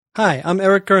Hi, I'm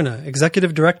Eric Gurna,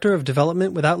 Executive Director of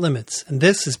Development Without Limits, and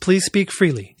this is Please Speak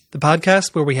Freely, the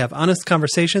podcast where we have honest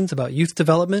conversations about youth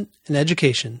development and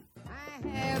education.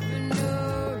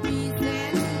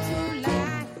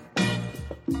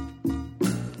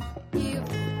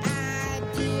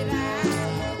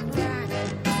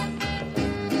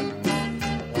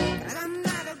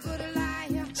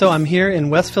 So I'm here in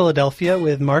West Philadelphia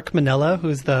with Mark Manella,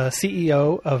 who's the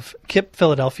CEO of KIPP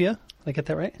Philadelphia. Did I get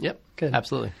that right? Yep. Good.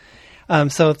 Absolutely.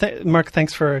 Mark,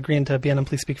 thanks for agreeing to be on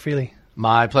Please Speak Freely.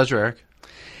 My pleasure,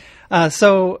 Eric.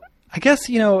 So I guess,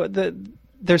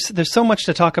 there's so much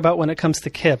to talk about when it comes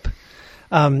to KIPP.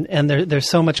 And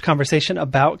there's so much conversation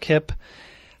about KIPP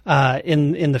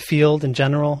in the field in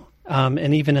general,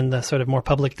 and even in the sort of more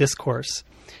public discourse.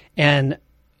 And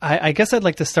I guess I'd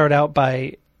like to start out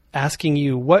by asking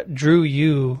you, what drew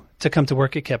you to come to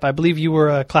work at KIPP? I believe you were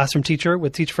a classroom teacher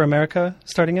with Teach for America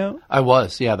starting out? I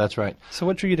was. Yeah, that's right. So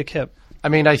what drew you to KIPP? I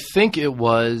mean, I think it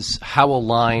was how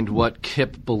aligned what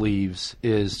KIPP believes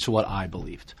is to what I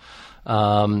believed.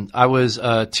 I was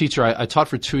a teacher. I taught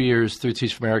for 2 years through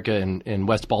Teach for America in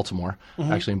West Baltimore,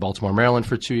 actually in Baltimore, Maryland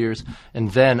for 2 years.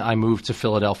 And then I moved to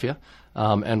Philadelphia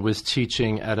and was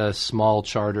teaching at a small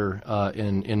charter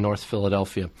in North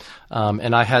Philadelphia.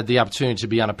 And I had the opportunity to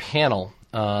be on a panel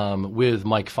with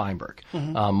Mike Feinberg.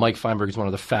 Mike Feinberg is one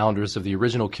of the founders of the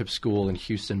original KIPP school in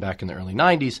Houston back in the early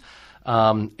 90s.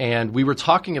 And we were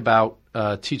talking about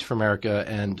Teach for America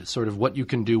and sort of what you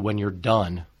can do when you're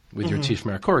done with your Teach for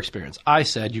America core experience. I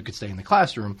said you could stay in the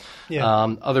classroom. Yeah.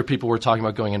 Other people were talking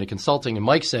about going into consulting, and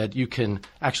Mike said you can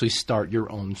actually start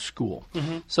your own school.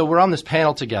 So we're on this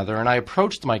panel together, and I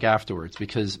approached Mike afterwards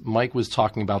because Mike was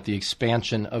talking about the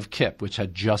expansion of KIPP, which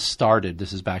had just started.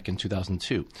 This is back in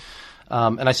 2002.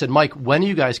 And I said, Mike, when are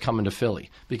you guys coming to Philly?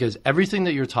 Because everything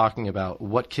that you're talking about,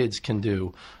 what kids can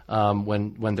do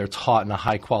when they're taught in a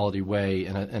high-quality way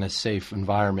in a safe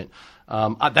environment,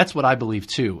 that's what I believe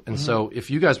too. And so if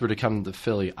you guys were to come to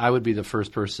Philly, I would be the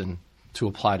first person to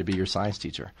apply to be your science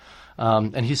teacher.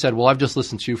 And he said, well, I've just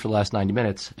listened to you for the last 90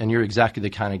 minutes, and you're exactly the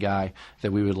kind of guy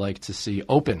that we would like to see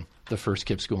open the first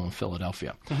KIPP school in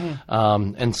Philadelphia.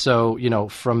 And so,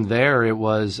 from there, it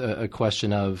was a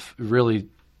question of really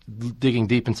digging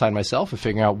deep inside myself and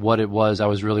figuring out what it was I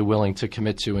was really willing to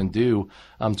commit to and do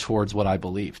towards what I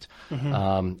believed.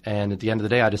 And at the end of the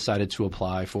day, I decided to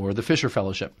apply for the Fisher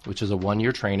Fellowship, which is a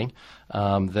one-year training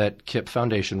that KIPP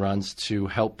Foundation runs to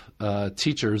help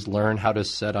teachers learn how to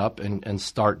set up and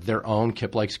start their own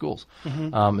KIPP-like schools.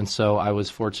 And so I was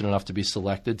fortunate enough to be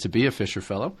selected to be a Fisher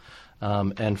Fellow.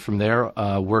 And from there,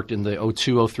 worked in the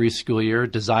 02-03 school year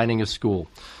designing a school.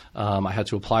 I had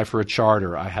to apply for a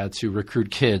charter. I had to recruit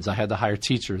kids. I had to hire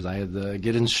teachers. I had to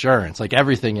get insurance, like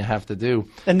everything you have to do.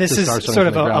 And this is sort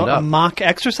of a mock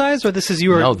exercise, or this is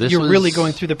you're really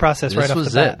going through the process right off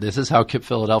the bat? This is how KIPP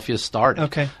Philadelphia started.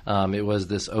 Okay. It was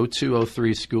this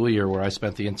 02-03 school year where I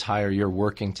spent the entire year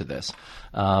working to this.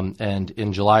 And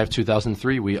in July of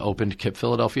 2003, we opened KIPP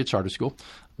Philadelphia Charter School.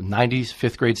 90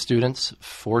 fifth grade students,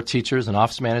 4 teachers, an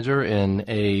office manager in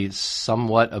a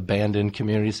somewhat abandoned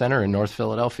community center in North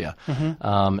Philadelphia.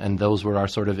 And those were our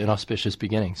sort of inauspicious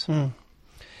beginnings.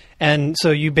 And so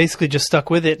you basically just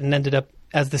stuck with it and ended up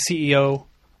as the CEO.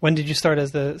 When did you start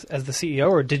as the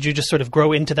CEO, or did you just sort of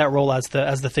grow into that role as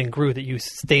the thing grew, that you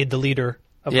stayed the leader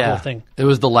of the whole thing? It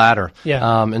was the latter.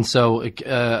 Yeah. And so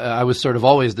I was sort of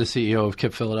always the CEO of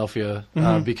KIPP Philadelphia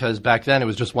because back then it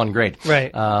was just one grade.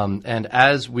 Right. And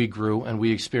as we grew and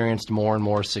we experienced more and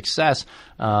more success,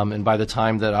 and by the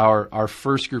time that our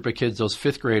first group of kids, those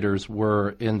fifth graders,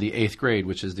 were in the 8th grade,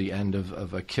 which is the end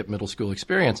of a KIPP middle school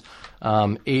experience,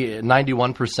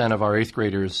 91% of our 8th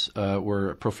graders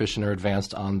were proficient or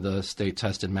advanced on the state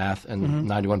test in math and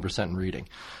 91% in reading.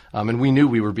 And we knew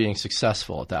we were being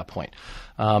successful at that point.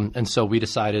 And so we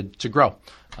decided to grow.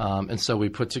 And so we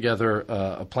put together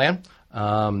a plan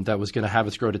that was going to have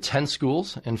us grow to 10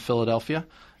 schools in Philadelphia.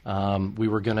 We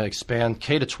were going to expand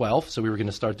K-12, so we were going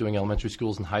to start doing elementary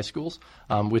schools and high schools,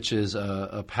 which is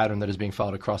a pattern that is being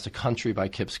followed across the country by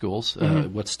KIPP schools.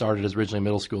 What started as originally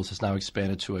middle schools has now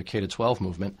expanded to a K-12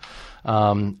 movement.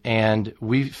 And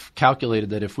we've calculated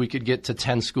that if we could get to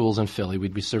 10 schools in Philly,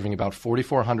 we'd be serving about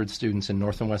 4,400 students in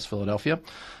North and West Philadelphia.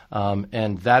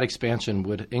 And that expansion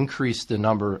would increase the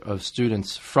number of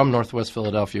students from Northwest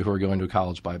Philadelphia who are going to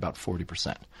college by about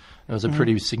 40%. It was a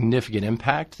pretty significant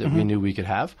impact that we knew we could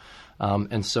have.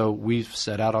 And so we've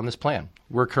set out on this plan.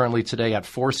 We're currently today at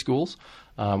 4 schools.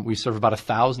 We serve about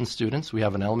 1,000 students. We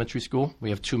have an elementary school, we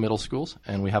have 2 middle schools,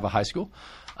 and we have a high school.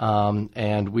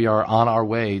 And we are on our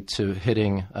way to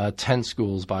hitting 10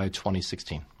 schools by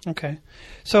 2016. Okay.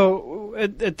 So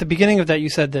at the beginning of that, you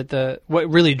said that what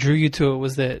really drew you to it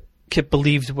was that KIPP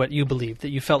believed what you believed,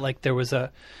 that you felt like there was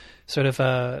a sort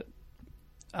of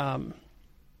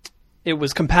it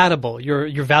was compatible.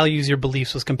 Your values, your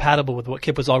beliefs was compatible with what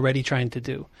KIPP was already trying to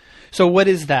do. So what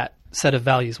is that set of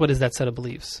values? What is that set of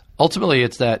beliefs? Ultimately,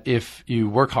 it's that if you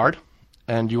work hard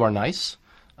and you are nice,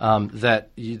 that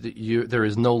there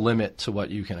is no limit to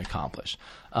what you can accomplish.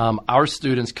 Our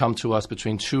students come to us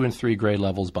between 2 and 3 grade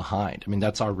levels behind. I mean,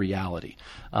 that's our reality.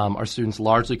 Our students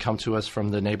largely come to us from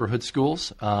the neighborhood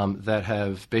schools that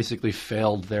have basically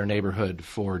failed their neighborhood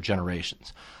for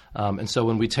generations. And so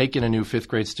when we take in a new 5th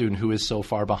grade student who is so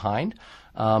far behind,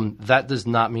 that does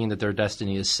not mean that their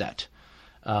destiny is set.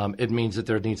 It means that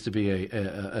there needs to be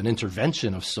an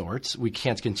intervention of sorts. We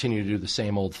can't continue to do the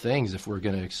same old things if we're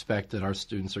going to expect that our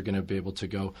students are going to be able to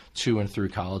go to and through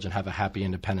college and have a happy,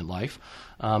 independent life.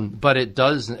 But it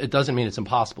doesn't mean it's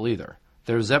impossible either.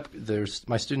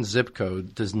 My student's zip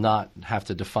code does not have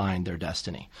to define their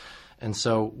destiny. And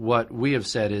so what we have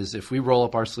said is if we roll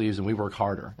up our sleeves and we work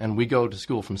harder, and we go to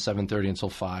school from 7:30 until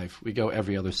 5, we go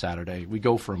every other Saturday, we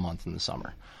go for a month in the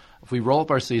summer. If we roll up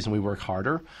our sleeves and we work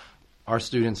harder, our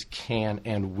students can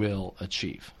and will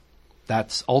achieve.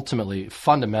 That's ultimately,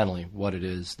 fundamentally, what it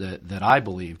is that I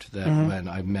believed that when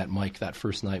I met Mike that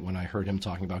first night when I heard him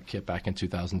talking about KIPP back in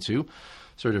 2002,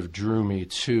 sort of drew me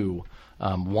to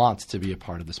want to be a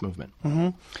part of this movement. Mm-hmm.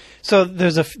 So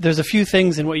there's a few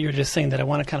things in what you were just saying that I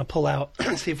want to kind of pull out,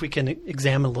 see if we can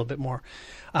examine a little bit more.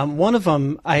 One of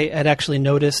them I had actually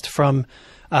noticed from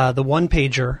the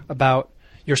one-pager about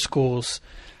your schools,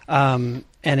 and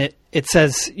it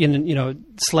says in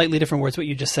slightly different words what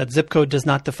you just said. Zip code does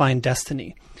not define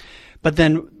destiny, but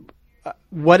then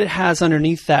what it has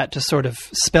underneath that to sort of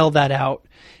spell that out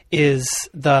is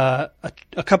a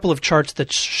couple of charts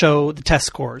that show the test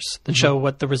scores, that show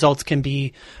what the results can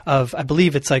be of, I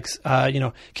believe it's like,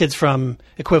 kids from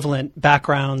equivalent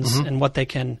backgrounds and what they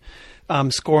can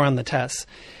score on the tests.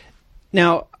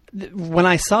 Now, when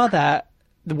I saw that,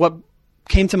 what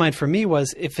came to mind for me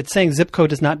was if it's saying zip code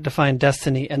does not define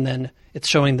destiny and then it's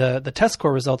showing the test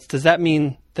score results, does that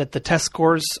mean that the test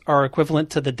scores are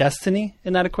equivalent to the destiny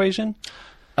in that equation?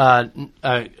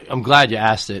 I'm glad you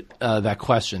asked that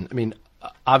question. I mean,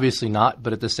 obviously not,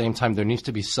 but at the same time, there needs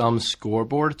to be some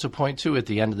scoreboard to point to at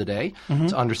the end of the day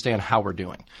to understand how we're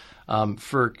doing.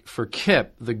 For KIPP,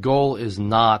 the goal is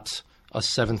not a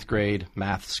 7th grade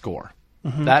math score.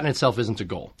 That in itself isn't a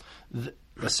goal.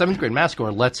 A 7th grade math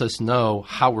score lets us know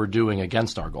how we're doing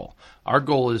against our goal. Our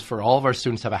goal is for all of our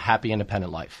students to have a happy,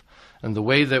 independent life. And the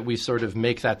way that we sort of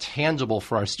make that tangible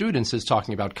for our students is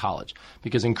talking about college.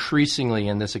 Because increasingly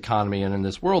in this economy and in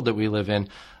this world that we live in,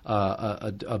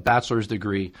 a bachelor's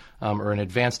degree or an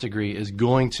advanced degree is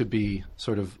going to be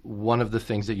sort of one of the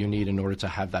things that you need in order to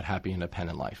have that happy,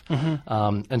 independent life.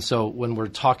 And so when we're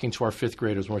talking to our 5th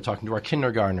graders, when we're talking to our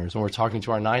kindergartners, when we're talking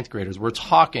to our 9th graders, we're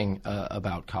talking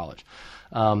about college.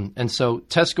 And so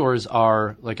test scores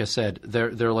are, like I said,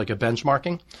 they're like a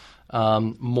benchmarking.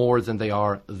 More than they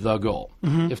are the goal.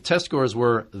 If test scores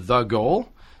were the goal,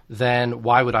 then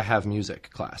why would I have music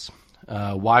class?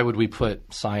 Why would we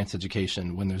put science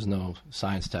education when there's no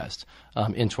science test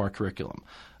into our curriculum?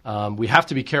 We have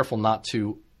to be careful not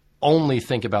to only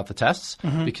think about the tests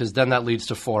because then that leads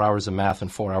to 4 hours of math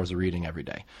and 4 hours of reading every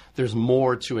day. There's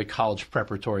more to a college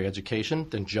preparatory education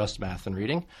than just math and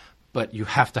reading. But you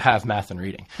have to have math and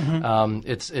reading.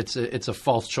 It's a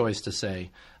false choice to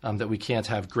say that we can't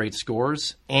have great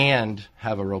scores and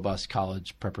have a robust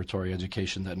college preparatory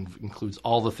education that includes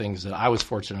all the things that I was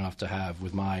fortunate enough to have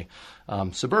with my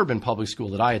suburban public school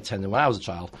that I attended when I was a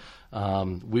child.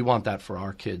 We want that for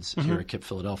our kids here at KIPP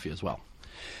Philadelphia as well.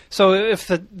 So if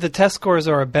the test scores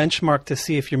are a benchmark to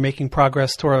see if you're making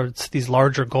progress towards these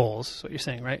larger goals, is what you're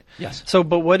saying, right? Yes. So,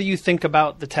 but what do you think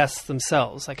about the tests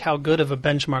themselves? Like how good of a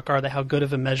benchmark are they? How good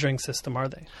of a measuring system are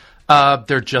they?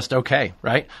 They're just okay,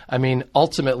 right? I mean,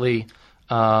 ultimately,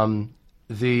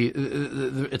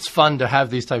 it's fun to have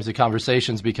these types of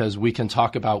conversations because we can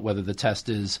talk about whether the test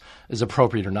is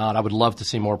appropriate or not. I would love to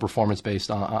see more performance-based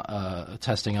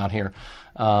testing on here.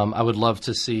 I would love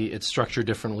to see it structured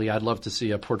differently. I'd love to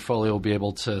see a portfolio be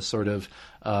able to sort of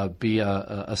be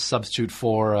a substitute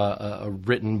for a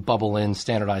written bubble-in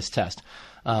standardized test.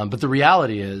 But the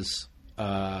reality is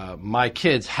my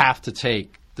kids have to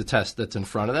take the test that's in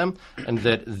front of them, and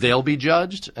that they'll be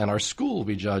judged and our school will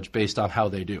be judged based on how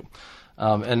they do.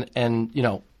 And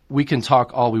we can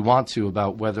talk all we want to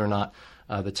about whether or not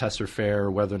the tests are fair,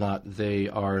 or whether or not they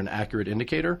are an accurate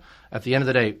indicator. At the end of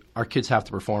the day, our kids have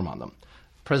to perform on them.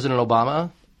 President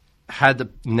Obama had to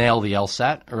nail the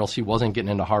LSAT, or else he wasn't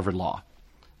getting into Harvard Law.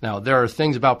 Now, there are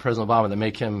things about President Obama that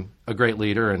make him a great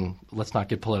leader, and let's not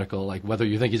get political, like whether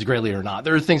you think he's a great leader or not.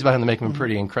 There are things about him that make him a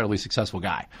pretty incredibly successful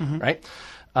guy, right?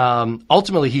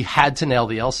 Ultimately, he had to nail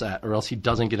the LSAT, or else he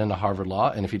doesn't get into Harvard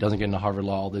Law, and if he doesn't get into Harvard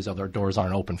Law, all these other doors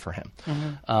aren't open for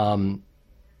him.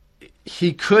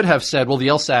 He could have said, well, the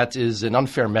LSAT is an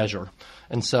unfair measure,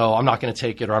 and so I'm not going to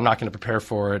take it, or I'm not going to prepare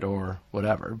for it, or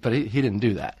whatever. But he didn't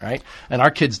do that, right? And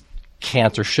our kids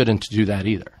can't or shouldn't do that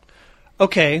either.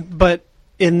 Okay, but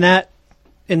in that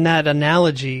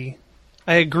analogy,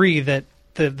 I agree that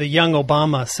the young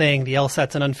Obama saying the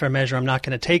LSAT's an unfair measure, I'm not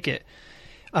going to take it,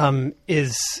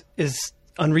 is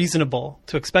unreasonable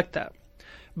to expect that.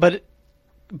 But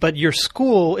your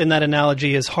school in that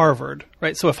analogy is Harvard,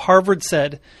 right? So if Harvard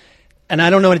said, and I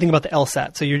don't know anything about the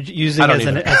LSAT, so you're using it as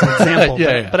an example.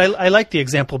 But I like the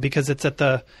example because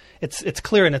it's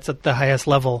clear and it's at the highest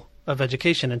level of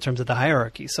education in terms of the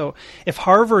hierarchy. So if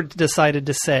Harvard decided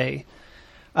to say,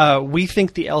 we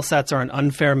think the LSATs are an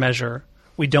unfair measure,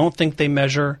 we don't think they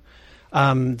measure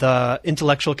the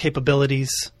intellectual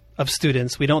capabilities of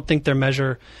students, we don't think they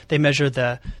measure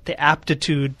the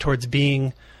aptitude towards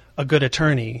being a good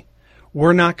attorney,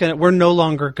 we're no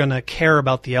longer gonna care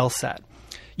about the LSAT.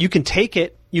 You can take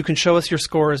it, you can show us your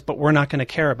scores, but we're not going to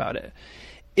care about it.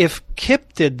 If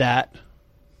KIPP did that,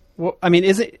 well, I mean,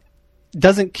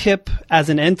 doesn't KIPP as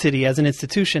an entity, as an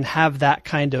institution, have that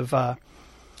kind of? I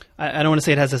don't want to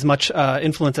say it has as much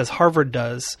influence as Harvard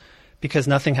does, because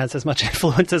nothing has as much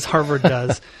influence as Harvard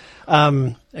does,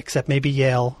 except maybe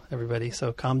Yale. Everybody,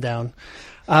 so calm down.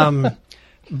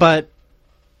 But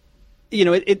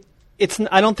it's.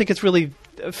 I don't think it's really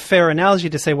a fair analogy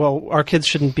to say, well, our kids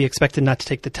shouldn't be expected not to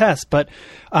take the test. But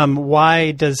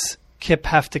why does KIPP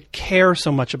have to care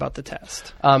so much about the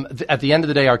test? At the end of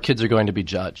the day, our kids are going to be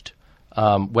judged,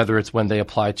 whether it's when they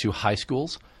apply to high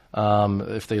schools,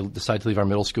 if they decide to leave our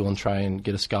middle school and try and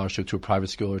get a scholarship to a private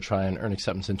school or try and earn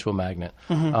acceptance into a magnet,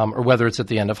 or whether it's at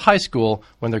the end of high school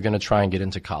when they're going to try and get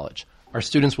into college. Our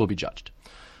students will be judged.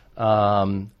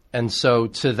 And so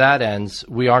to that end,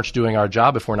 we aren't doing our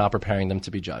job if we're not preparing them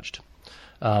to be judged.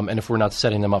 And if we're not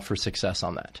setting them up for success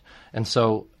on that. And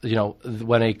so,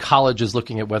 when a college is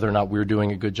looking at whether or not we're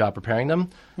doing a good job preparing them,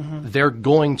 they're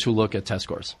going to look at test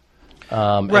scores.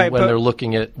 Right, and when they're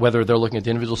looking at whether they're looking at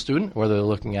the individual student or they're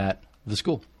looking at the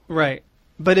school. Right.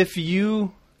 But if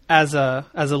you, as a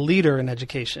leader in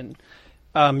education,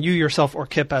 you yourself or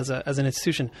KIPP as an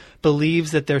institution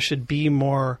believes that there should be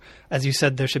more, as you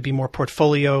said, there should be more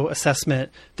portfolio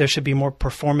assessment, there should be more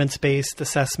performance-based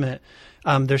assessment,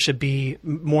 there should be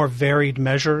more varied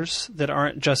measures that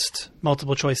aren't just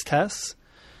multiple choice tests.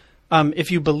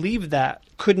 If you believe that,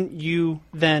 couldn't you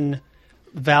then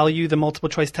value the multiple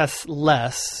choice tests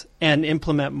less and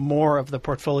implement more of the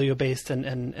portfolio-based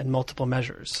and multiple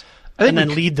measures, and then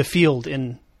lead the field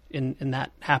in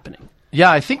that happening? Yeah,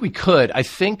 I think we could. I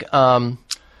think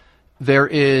there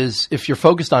is, if you're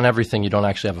focused on everything, you don't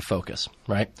actually have a focus,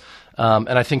 right? And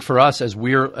I think for us, as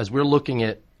we're looking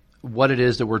at what it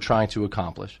is that we're trying to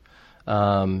accomplish,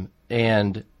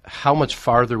 and how much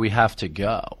farther we have to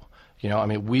go.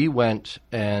 We went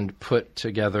and put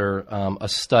together a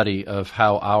study of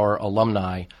how our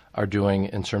alumni are doing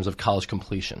in terms of college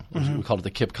completion. We called it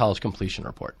the KIPP College Completion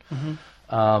Report.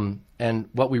 And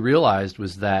what we realized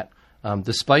was that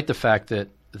despite the fact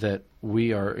that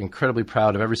we are incredibly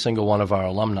proud of every single one of our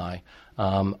alumni,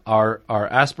 our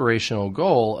aspirational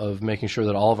goal of making sure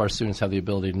that all of our students have the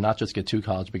ability to not just get to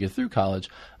college but get through college,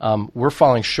 we're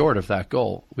falling short of that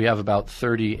goal. We have about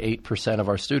 38% of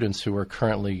our students who are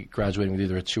currently graduating with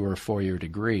either a 2 or a 4-year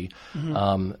degree,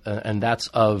 and that's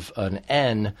of an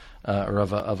N or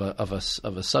of a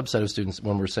subset of students.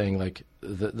 When we're saying like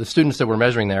the students that we're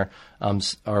measuring there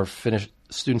are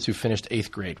students who finished 8th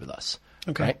grade with us.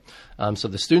 Okay. Right? So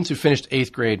the students who finished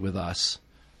 8th grade with us,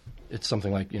 it's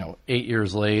something like 8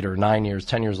 years later, 9 years,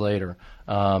 10 years later,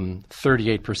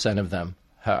 38% of them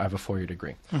have a 4-year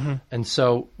degree. And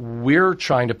so we're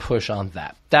trying to push on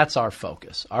that. That's our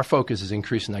focus. Our focus is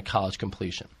increasing that college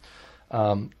completion.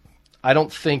 I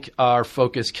don't think our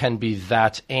focus can be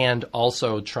that and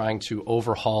also trying to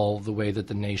overhaul the way that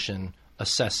the nation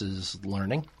assesses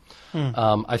learning.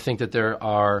 I think that there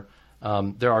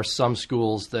are some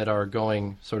schools that are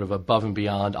going sort of above and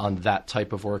beyond on that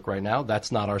type of work right now.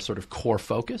 That's not our sort of core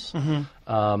focus.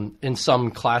 In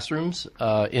some classrooms,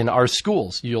 in our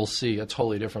schools, you'll see a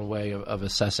totally different way of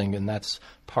assessing, and that's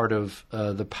part of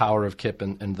the power of KIPP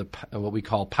and what we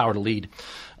call power to lead,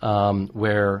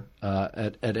 where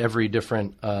at every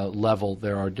different level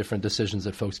there are different decisions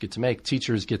that folks get to make.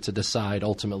 Teachers get to decide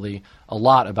ultimately a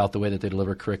lot about the way that they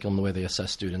deliver curriculum, the way they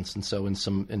assess students, and so in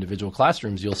some individual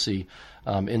classrooms, you'll see,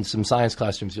 in some science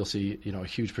classrooms, you'll see a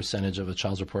huge percentage of a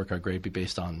child's report card grade be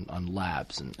based on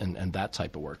labs and that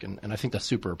type of work, and I think that's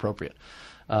super appropriate.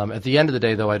 At the end of the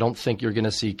day, though, I don't think you're going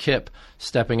to see KIPP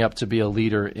stepping up to be a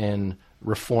leader in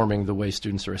reforming the way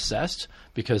students are assessed,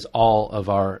 because all of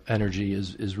our energy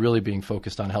is really being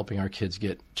focused on helping our kids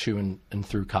get to and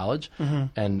through college. Mm-hmm.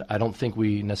 And I don't think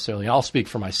we necessarily, I'll speak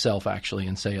for myself actually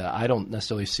and say I don't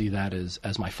necessarily see that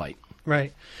as my fight.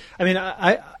 Right. I mean,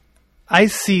 I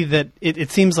see that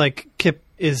it seems like KIPP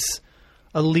is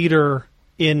a leader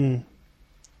in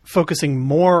focusing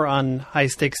more on high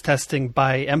stakes testing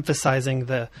by emphasizing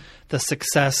the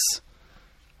success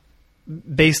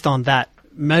based on that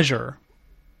measure.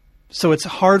 So it's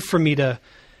hard for me to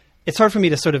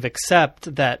sort of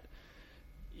accept that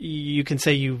you can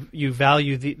say you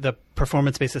value the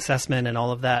performance-based assessment and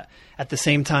all of that at the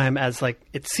same time as, like,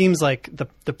 it seems like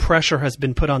the pressure has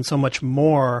been put on so much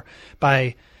more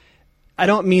by, I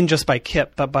don't mean just by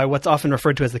KIPP, but by what's often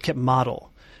referred to as the KIPP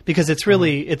model. Because it's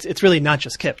really it's really not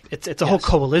just KIPP. It's a whole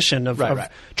coalition of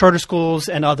charter schools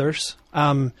and others.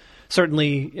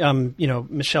 Certainly,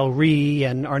 Michelle Rhee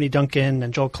and Arnie Duncan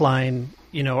and Joel Klein,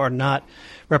 are not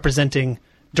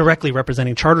directly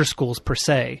representing charter schools per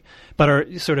se, but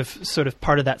are sort of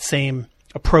part of that same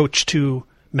approach to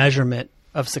measurement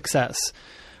of success.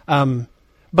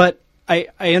 But I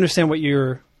understand what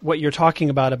you're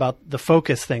talking about the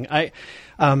focus thing.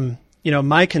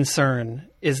 My concern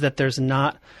is that there's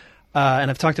not,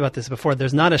 and I've talked about this before,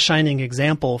 there's not a shining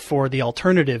example for the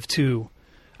alternative to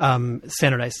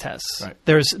standardized tests. Right.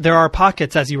 There are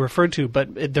pockets, as you referred to,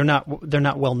 but they're not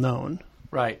well known.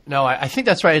 Right. No, I think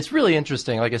that's right. It's really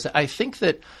interesting. Like I said, I think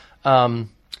that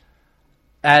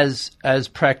as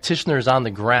practitioners on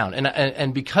the ground,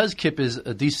 and because KIPP is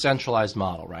a decentralized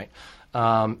model, right,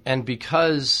 and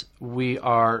because we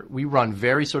run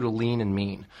very sort of lean and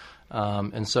mean.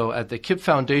 And so at the KIPP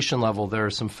Foundation level, there are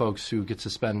some folks who get to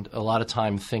spend a lot of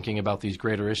time thinking about these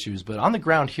greater issues. But on the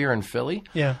ground here in Philly,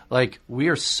 we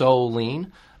are so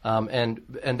lean. And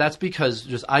that's because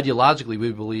just ideologically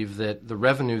we believe that the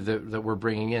revenue that we're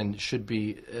bringing in should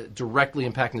be directly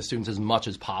impacting the students as much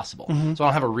as possible. Mm-hmm. So I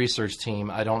don't have a research team.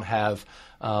 I don't have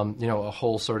a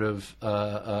whole sort of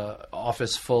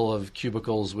office full of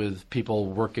cubicles with people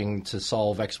working to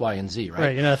solve X, Y, and Z, right?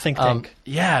 Right, you're not a think tank.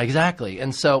 Yeah, exactly.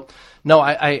 And so, no,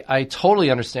 I totally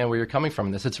understand where you're coming from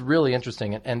in this. It's really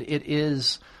interesting, and it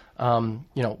is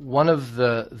one of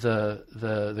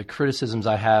the criticisms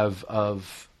I have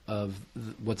of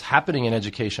what's happening in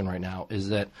education right now is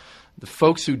that the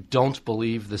folks who don't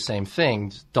believe the same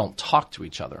things don't talk to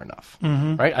each other enough,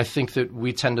 right? I think that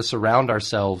we tend to surround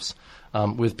ourselves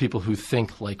with people who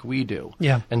think like we do.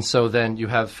 Yeah. And so then you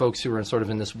have folks who are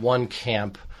in this one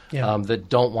camp that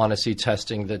don't want to see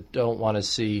testing, that don't want to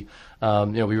see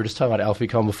we were just talking about Alfie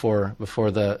Kohn before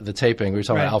the taping. We were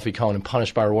talking about Alfie Kohn and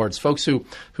Punished by Rewards. Folks who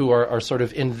are sort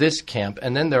of in this camp,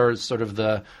 and then there are sort of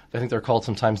I think they're called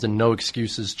sometimes the no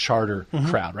excuses charter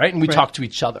crowd, right? And we talk to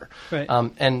each other. Right.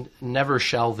 And never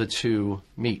shall the two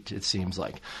meet, it seems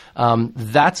like.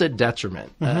 That's a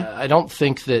detriment. I don't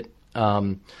think that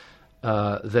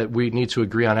that we need to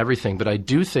agree on everything, but I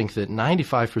do think that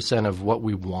 95% of what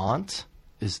we want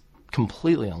is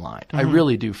completely aligned. I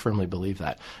really do firmly believe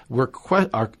that.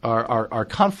 Our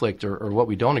conflict or what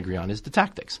we don't agree on is the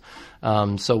tactics.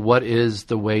 So what is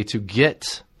the way to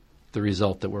get the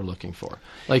result that we're looking for?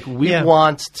 Like we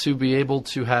want to be able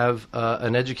to have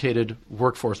an educated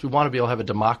workforce. We want to be able to have a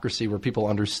democracy where people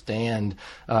understand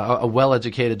a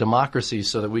well-educated democracy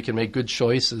so that we can make good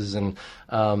choices and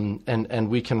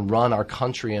we can run our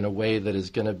country in a way that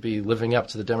is going to be living up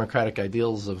to the democratic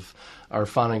ideals of our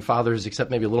founding fathers,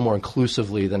 except maybe a little more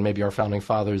inclusively than maybe our founding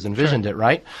fathers envisioned it,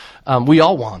 right? We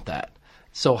all want that.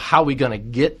 So how are we going to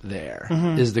get there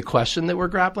is the question that we're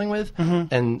grappling with.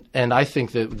 And I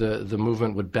think that the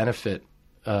movement would benefit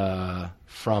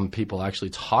from people actually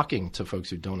talking to folks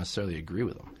who don't necessarily agree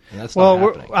with them. And that's not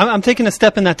happening. I'm taking a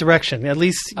step in that direction. At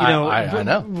least, I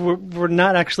know. We're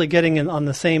not actually getting on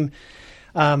the same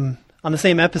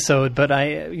episode, but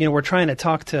we're trying to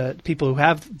talk to people who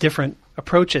have different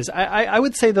approaches. I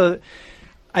would say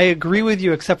I agree with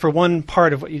you except for one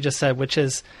part of what you just said, which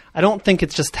is I don't think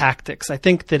it's just tactics. I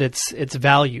think that it's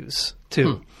values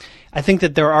too. I think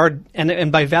that there are,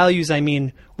 and by values I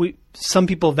mean some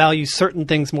people value certain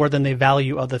things more than they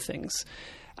value other things.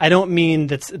 I don't mean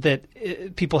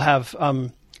that people have.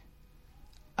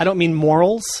 I don't mean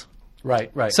morals.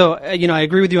 Right. So I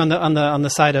agree with you on the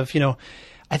side of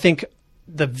I think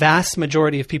the vast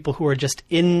majority of people who are just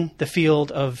in the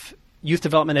field of youth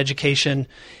development education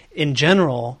in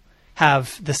general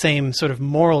have the same sort of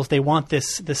morals. They want the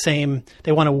same.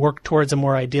 They want to work towards a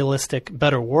more idealistic,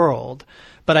 better world.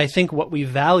 But I think what we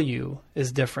value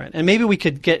is different, and maybe we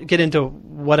could get into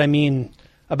what I mean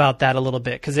about that a little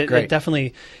bit, because it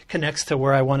definitely connects to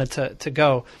where I wanted to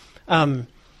go.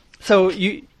 So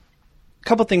a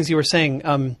couple things you were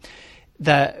saying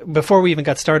that before we even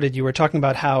got started, you were talking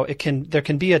about how there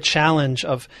can be a challenge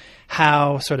of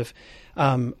how sort of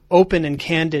open and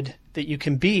candid that you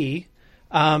can be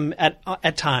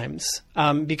at times,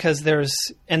 because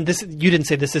and this, you didn't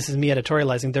say this is me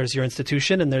editorializing. There's your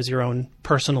institution and there's your own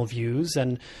personal views,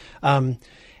 and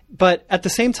but at the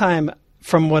same time,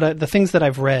 from the things that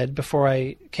I've read before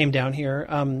I came down here,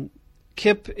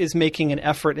 KIPP is making an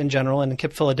effort in general, and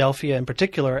KIPP Philadelphia in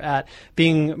particular, at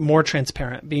being more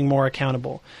transparent, being more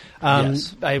accountable.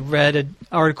 Yes. I read an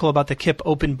article about the KIPP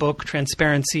Open Book,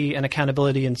 Transparency and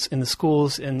Accountability in the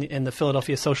Schools in the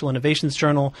Philadelphia Social Innovations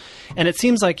Journal. And it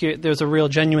seems like there's a real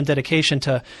genuine dedication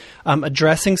to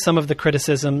addressing some of the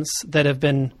criticisms that have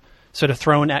been sort of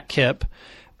thrown at KIPP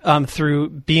through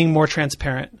being more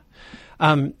transparent.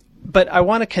 But I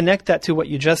want to connect that to what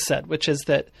you just said, which is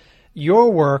that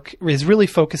your work is really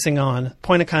focusing on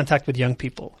point of contact with young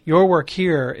people. Your work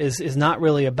here is not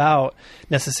really about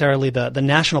necessarily the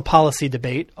national policy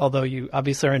debate, although you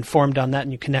obviously are informed on that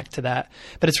and you connect to that.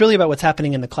 But it's really about what's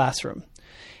happening in the classroom.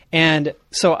 And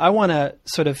so I want to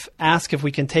sort of ask if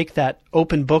we can take that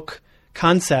open book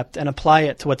concept and apply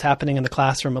it to what's happening in the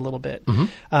classroom a little bit. Mm-hmm.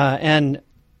 And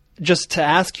just to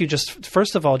ask you, just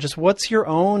first of all, just what's your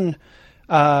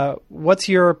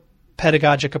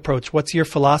pedagogic approach? What's your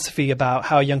philosophy about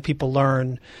how young people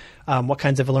learn? What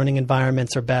kinds of learning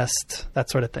environments are best? That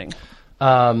sort of thing.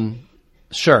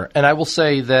 Sure. And I will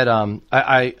say that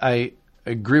I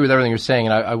agree with everything you're saying.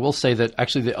 And I will say that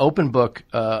actually the open book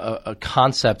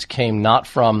concept came not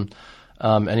from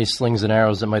any slings and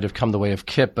arrows that might have come the way of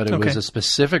KIPP, but it was a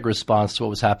specific response to what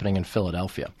was happening in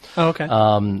Philadelphia. Oh, okay.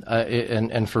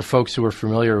 And for folks who are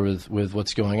familiar with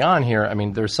what's going on here, I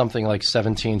mean, there's something like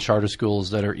 17 charter schools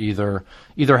that are either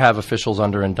have officials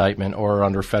under indictment or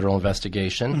under federal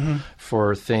investigation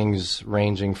for things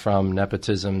ranging from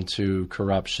nepotism to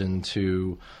corruption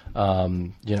to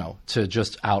to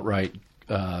just outright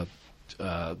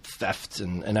theft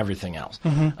and everything else.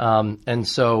 And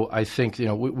so I think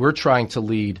we're trying to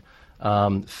lead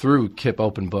through KIPP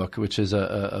Open Book, which is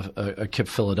a KIPP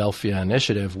Philadelphia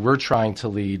initiative. We're trying to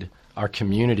lead our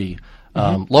community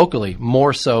locally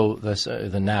more so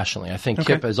than nationally. I think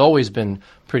KIPP has always been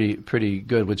pretty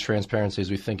good with transparency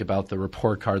as we think about the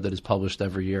report card that is published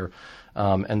every year,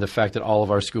 and the fact that all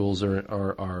of our schools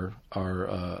are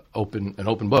open, an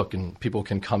open book, and people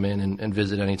can come in and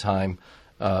visit anytime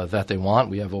that they want.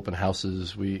 We have open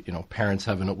houses. Parents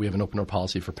we have an open door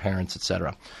policy for parents, et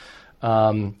cetera.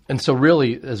 And so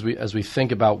really, as we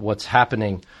think about what's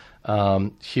happening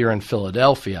here in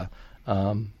Philadelphia,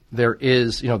 there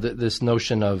is this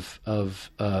notion of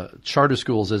charter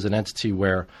schools as an entity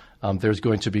where there's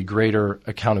going to be greater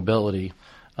accountability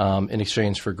in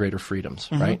exchange for greater freedoms,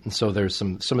 right? And so there's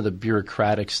some of the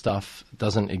bureaucratic stuff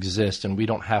doesn't exist, and we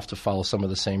don't have to follow some of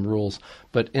the same rules.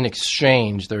 But in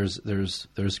exchange, there's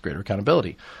greater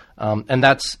accountability, and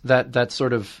that's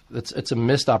sort of it's a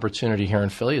missed opportunity here in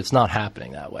Philly. It's not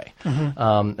happening that way,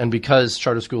 and because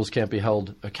charter schools can't be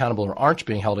held accountable or aren't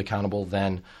being held accountable,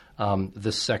 then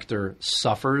this sector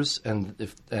suffers,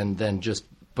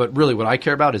 But really, what I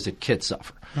care about is that kids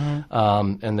suffer,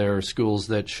 and there are schools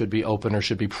that should be open or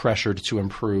should be pressured to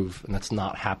improve, and that's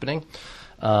not happening.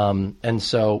 And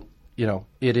so,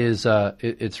 it is.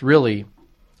 It's really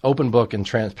open book and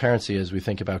transparency as we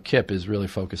think about KIPP is really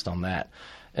focused on that.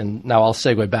 And now I'll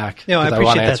segue back because I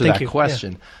want to answer that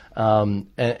question.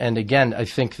 And again, I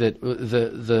think that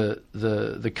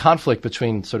the conflict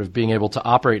between sort of being able to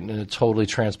operate in a totally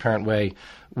transparent way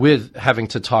with having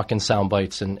to talk in sound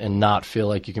bites and not feel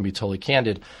like you can be totally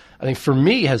candid, I think for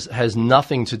me has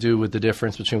nothing to do with the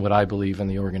difference between what I believe and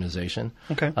the organization.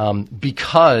 Okay.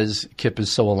 Because KIPP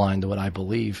is so aligned to what I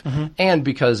believe, and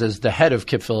because as the head of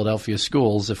KIPP Philadelphia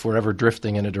Schools, if we're ever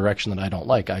drifting in a direction that I don't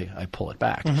like, I pull it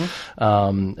back.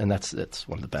 And that's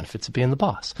one of the benefits of being the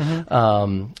boss.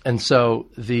 And so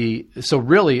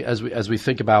really as we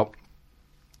think about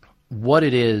what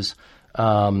it is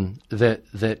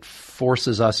that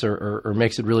forces us or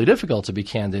makes it really difficult to be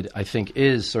candid, I think,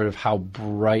 is sort of how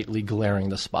brightly glaring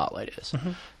the spotlight is.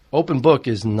 Mm-hmm. Open book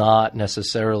is not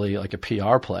necessarily like a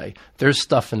PR play. There's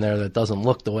stuff in there that doesn't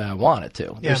look the way I want it to.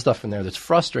 Yeah. There's stuff in there that's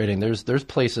frustrating. There's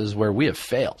places where we have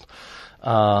failed.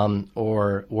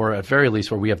 Or at very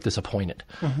least where we have disappointed.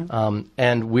 Mm-hmm.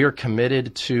 And we're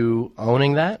committed to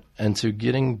owning that and to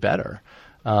getting better.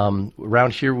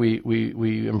 Around here,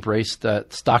 we embrace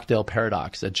that Stockdale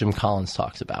paradox that Jim Collins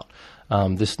talks about.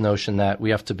 This notion that we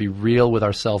have to be real with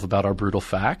ourselves about our brutal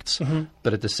facts, mm-hmm.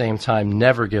 but at the same time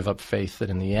never give up faith that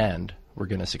in the end we're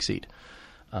going to succeed.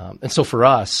 And so for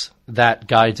us, that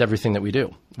guides everything that we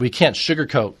do. We can't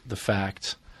sugarcoat the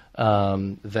fact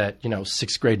that,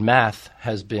 sixth grade math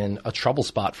has been a trouble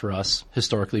spot for us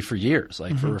historically for years.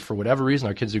 Like mm-hmm. for whatever reason,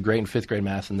 our kids do great in fifth grade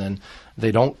math, and then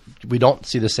we don't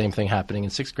see the same thing happening in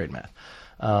sixth grade math.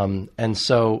 And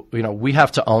so, we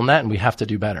have to own that and we have to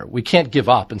do better. We can't give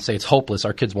up and say it's hopeless.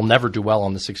 Our kids will never do well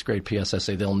on the sixth grade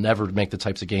PSSA. They'll never make the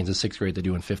types of gains in sixth grade they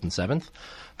do in fifth and seventh.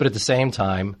 But at the same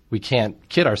time, we can't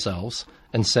kid ourselves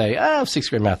and say,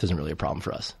 sixth grade math isn't really a problem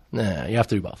for us. Nah, you have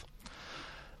to do both.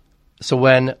 So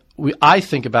when I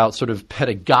think about sort of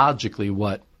pedagogically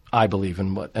what I believe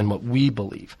and what we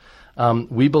believe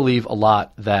a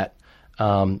lot that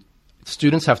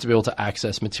students have to be able to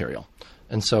access material.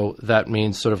 And so that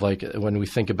means sort of like when we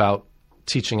think about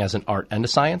teaching as an art and a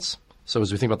science. So as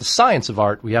we think about the science of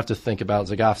art, we have to think about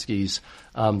Zagafsky's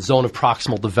zone of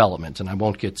proximal development. And I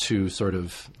won't get too sort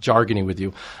of jargony with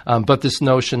you. But this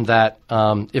notion that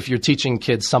if you're teaching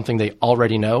kids something they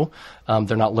already know,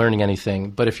 they're not learning anything.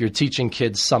 But if you're teaching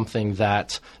kids something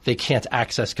that they can't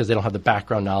access because they don't have the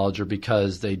background knowledge or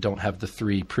because they don't have the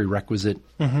 3 prerequisite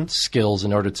mm-hmm. skills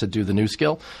in order to do the new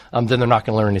skill, then they're not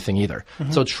going to learn anything either.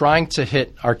 Mm-hmm. So trying to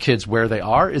hit our kids where they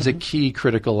are is mm-hmm. a key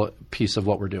critical piece of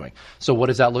what we're doing. So what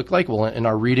does that look like? Well, in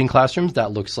our reading classrooms,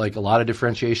 that looks like a lot of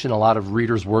differentiation, a lot of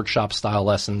readers' workshop style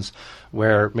lessons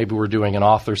where maybe we're doing an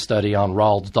author study on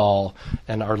Roald Dahl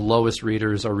and our lowest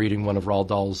readers are reading one of Roald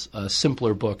Dahl's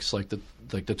simpler books like the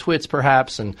Twits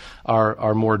perhaps, and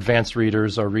our more advanced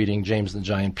readers are reading James and the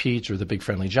Giant Peach or The Big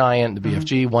Friendly Giant, the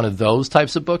BFG, mm-hmm. one of those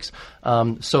types of books,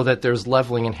 so that there's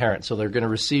leveling inherent. So they're going to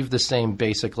receive the same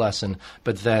basic lesson,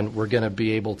 but then we're going to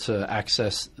be able to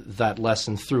access that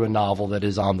lesson through a novel that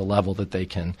is on the level that they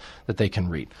can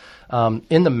read.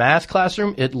 In the math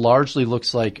classroom, it largely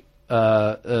looks like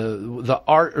the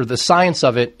art or the science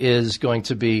of it is going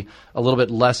to be a little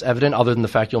bit less evident, other than the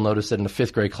fact you'll notice that in a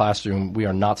fifth grade classroom, we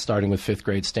are not starting with fifth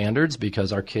grade standards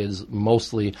because our kids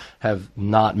mostly have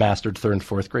not mastered third and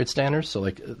fourth grade standards. So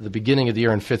like the beginning of the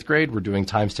year in fifth grade, we're doing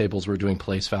times tables, we're doing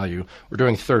place value, we're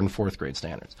doing third and fourth grade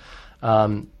standards.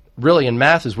 Really in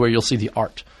math is where you'll see the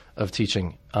art of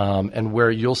teaching and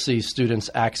where you'll see students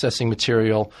accessing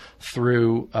material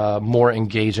through more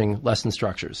engaging lesson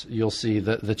structures. You'll see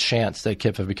the chants that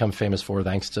KIPP have become famous for,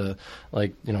 thanks to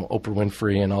Oprah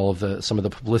Winfrey and all of some of the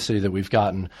publicity that we've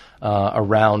gotten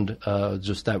around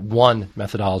just that one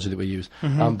methodology that we use.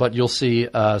 Mm-hmm. But you'll see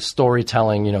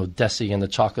storytelling, Deci and the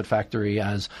Chocolate Factory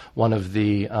as one of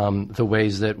the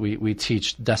ways that we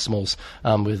teach decimals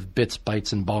with bits,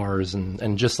 bytes, and bars,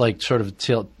 and just like sort of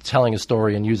telling a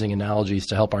story and using analogies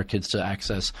to help our kids to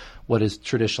access what is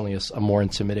traditionally a more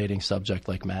intimidating subject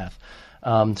like math.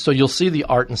 So you'll see the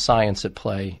art and science at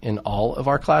play in all of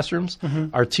our classrooms.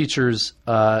 Mm-hmm. Our teachers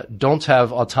don't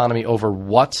have autonomy over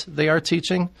what they are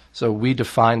teaching. So we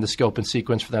define the scope and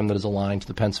sequence for them that is aligned to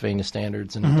the Pennsylvania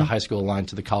standards and mm-hmm. the high school aligned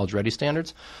to the college ready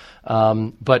standards.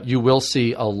 But you will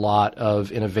see a lot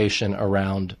of innovation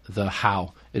around the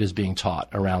how it is being taught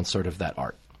around sort of that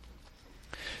art.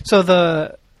 So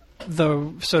the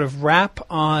sort of wrap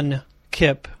on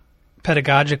KIPP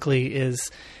pedagogically is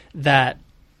that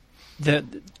the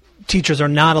teachers are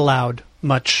not allowed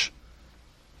much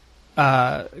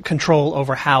control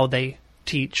over how they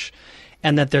teach,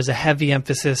 and that there's a heavy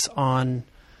emphasis on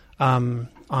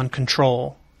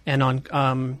control and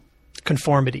on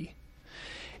conformity.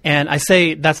 And I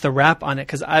say that's the wrap on it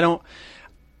because I don't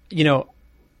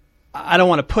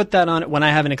want to put that on it when I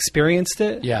haven't experienced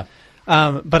it. Yeah.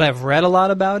 But I've read a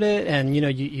lot about it, and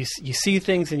you see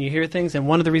things and you hear things. And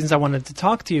one of the reasons I wanted to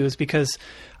talk to you is because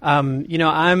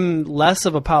I'm less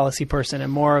of a policy person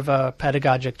and more of a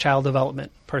pedagogic child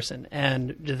development person.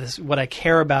 And what I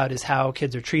care about is how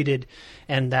kids are treated,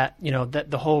 and that that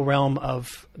the whole realm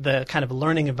of the kind of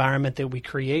learning environment that we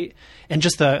create, and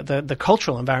just the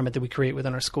cultural environment that we create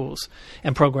within our schools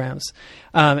and programs.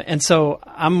 And so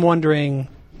I'm wondering,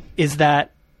 is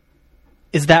that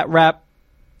wrap?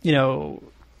 Does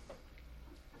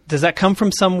does that come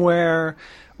from somewhere?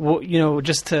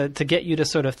 Just to get you to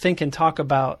sort of think and talk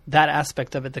about that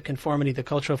aspect of it, the conformity, the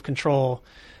culture of control,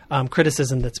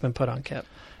 criticism that's been put on KIPP.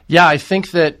 Yeah, I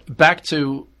think that back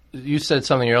to, you said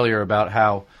something earlier about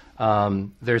how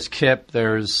there's KIPP,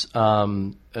 there's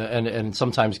and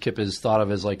sometimes KIPP is thought of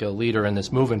as like a leader in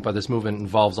this movement, but this movement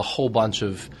involves a whole bunch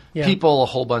of people, a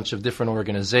whole bunch of different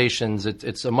organizations.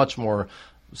 It's a much more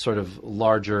sort of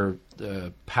larger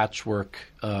patchwork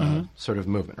sort of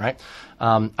movement, right?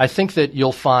 I think that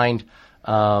you'll find,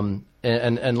 and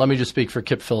let me just speak for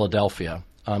KIPP Philadelphia,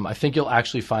 I think you'll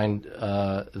actually find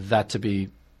that to be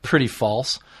pretty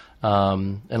false.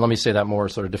 And let me say that more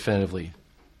sort of definitively.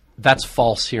 That's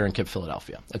false here in KIPP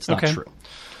Philadelphia. It's not true.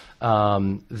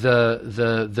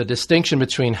 The distinction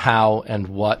between how a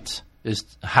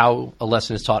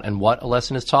lesson is taught and what a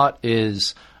lesson is taught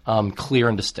is clear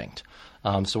and distinct.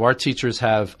 So our teachers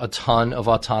have a ton of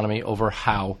autonomy over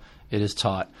how it is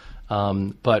taught,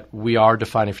 but we are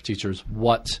defining for teachers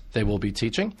what they will be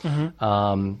teaching.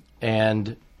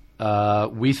 And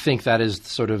we think that is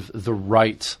sort of the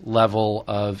right level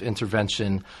of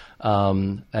intervention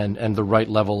and the right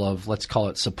level of, let's call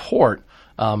it, support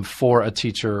for a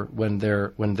teacher when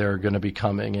they're going to be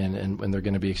coming in and when they're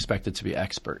going to be expected to be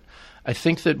expert. I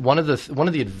think that one of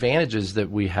the advantages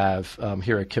that we have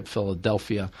here at KIPP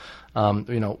Philadelphia,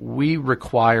 we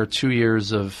require 2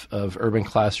 years of urban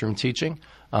classroom teaching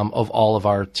of all of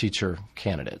our teacher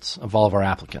candidates, of all of our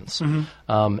applicants.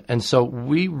 And so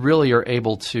we really are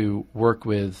able to work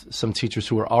with some teachers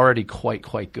who are already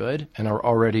quite good and are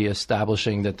already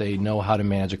establishing that they know how to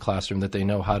manage a classroom, that they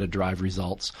know how to drive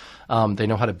results, they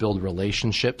know how to build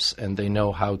relationships, and they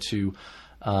know how to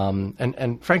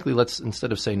and frankly, let's,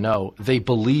 instead of say no, they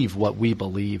believe what we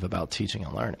believe about teaching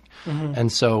and learning.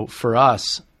 And so for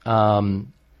us,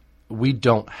 we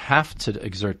don't have to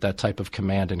exert that type of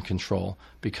command and control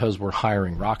because we're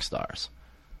hiring rock stars.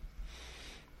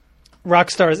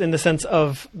 Rock stars in the sense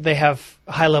of they have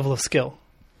a high level of skill.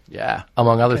 Yeah,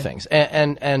 among other things.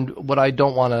 And what I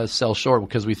don't want to sell short,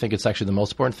 because we think it's actually the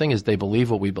most important thing, is they believe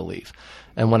what we believe.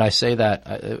 And when I say that,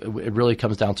 it really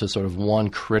comes down to sort of one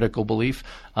critical belief.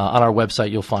 On our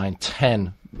website, you'll find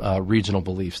 10 regional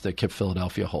beliefs that KIPP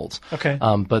Philadelphia holds.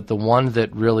 But the one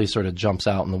that really sort of jumps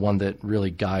out and the one that really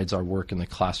guides our work in the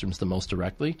classrooms the most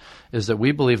directly is that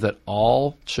we believe that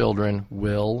all children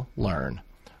will learn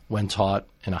when taught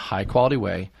in a high-quality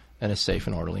way in a safe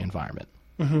and orderly environment.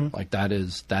 Like that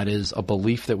is a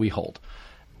belief that we hold.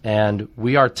 And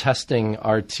we are testing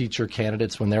our teacher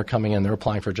candidates when they're coming in, they're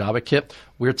applying for a job at KIPP.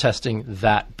 We're testing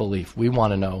that belief. We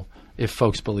want to know if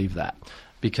folks believe that.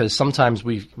 Because sometimes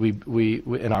we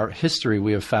in our history,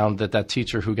 we have found that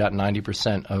teacher who got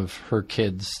 90% of her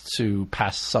kids to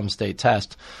pass some state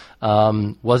test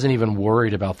wasn't even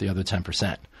worried about the other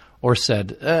 10%. Or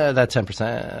said, that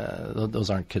 10%, those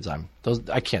aren't kids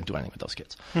I can't do anything with those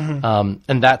kids.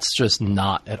 And that's just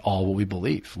not at all what we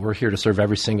believe. We're here to serve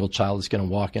every single child that's going to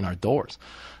walk in our doors.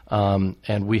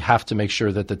 And we have to make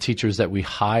sure that the teachers that we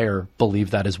hire believe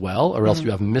that as well, or else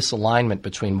you have misalignment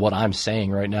between what I'm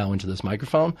saying right now into this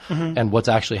microphone and what's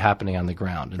actually happening on the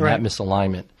ground. And that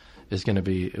misalignment is going to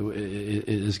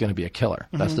be a killer.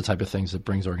 That's the type of things that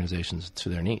brings organizations to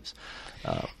their knees.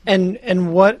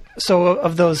 And what? So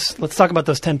of those, let's talk about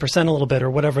those 10% a little bit, or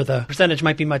whatever the percentage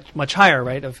might be, much higher,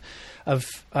 right?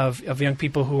 Of young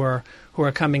people who are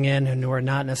coming in and who are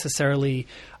not necessarily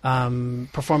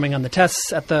performing on the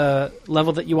tests at the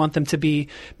level that you want them to be.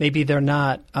 Maybe they're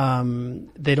not.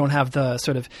 They don't have the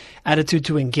sort of attitude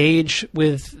to engage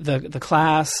with the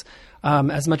class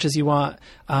as much as you want.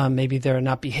 Maybe they're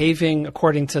not behaving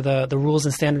according to the rules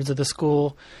and standards of the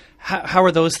school. How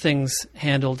are those things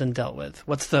handled and dealt with?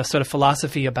 What's the sort of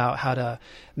philosophy about how to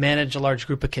manage a large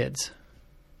group of kids?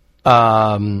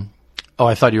 I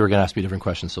thought you were going to ask me a different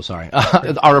question, so sorry.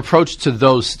 Our approach to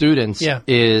those students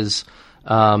is,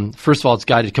 first of all, it's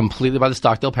guided completely by the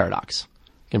Stockdale paradox.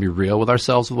 We're going to be real with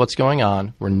ourselves with what's going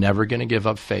on. We're never going to give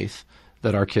up faith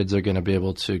that our kids are going to be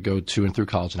able to go to and through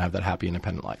college and have that happy,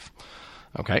 independent life.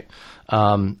 Okay?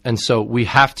 And so we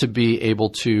have to be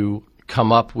able to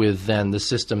come up with then the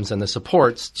systems and the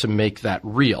supports to make that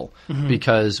real,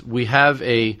 because we have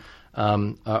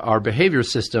our behavior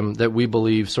system that we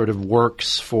believe sort of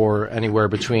works for anywhere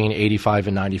between 85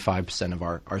 and 95% of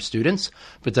our students.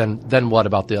 But then what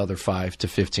about the other 5 to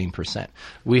 15%?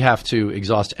 We have to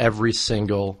exhaust every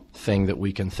single thing that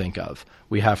we can think of.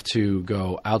 We have to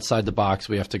go outside the box.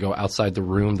 We have to go outside the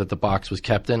room that the box was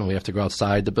kept in. We have to go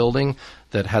outside the building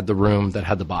that had the room that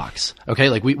had the box. Okay,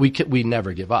 like we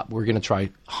never give up. We're going to try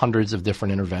hundreds of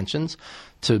different interventions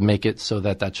to make it so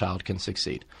that child can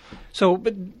succeed. So,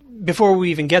 but before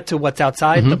we even get to what's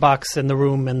outside the box in the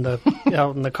room and the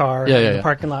out in the car and the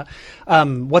parking lot,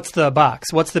 what's the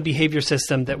box? What's the behavior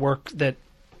system that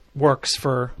works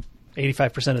for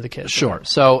 85% of the kids? Sure.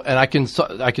 So, and I can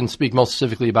speak most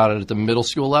specifically about it at the middle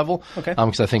school level, okay?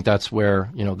 Because I think that's where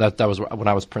that was when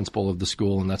I was principal of the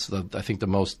school, and that's I think the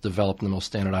most developed and the most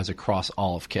standardized across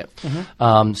all of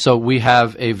KIPP. So we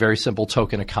have a very simple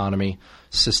token economy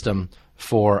system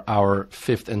for our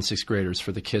 5th and 6th graders,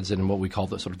 for the kids in what we call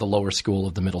the sort of the lower school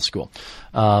of the middle school.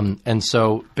 And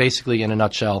so basically, in a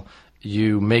nutshell,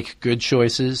 you make good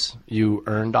choices, you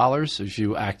earn dollars. If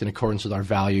you act in accordance with our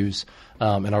values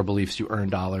and our beliefs, you earn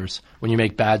dollars. When you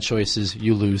make bad choices,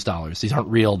 you lose dollars. These aren't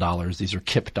real dollars. These are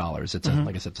KIPP dollars. It's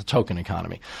like I said, it's a token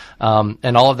economy.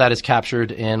 And all of that is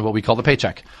captured in what we call the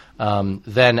paycheck.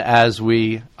 Then as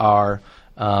we are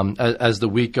as the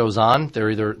week goes on,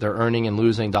 they're earning and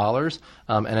losing dollars.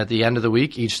 And at the end of the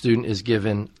week, each student is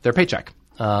given their paycheck.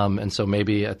 And so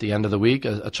maybe at the end of the week,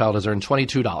 a child has earned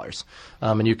 $22.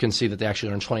 And you can see that they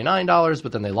actually earned $29,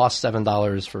 but then they lost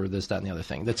 $7 for this, that, and the other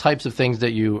thing. The types of things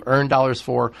that you earn dollars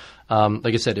for,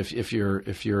 like I said, if you're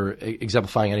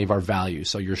exemplifying any of our values,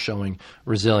 so you're showing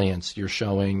resilience, you're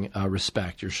showing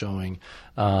respect, you're showing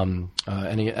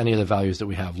any of the values that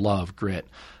we have, love, grit.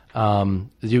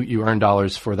 You earn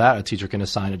dollars for that. A teacher can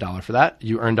assign $1 for that.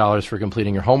 You earn dollars for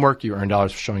completing your homework. You earn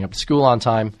dollars for showing up to school on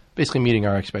time, basically meeting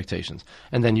our expectations.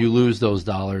 And then you lose those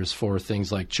dollars for things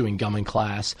like chewing gum in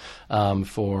class,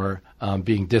 for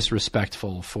being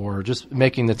disrespectful, for just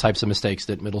making the types of mistakes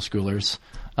that middle schoolers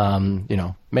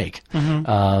make.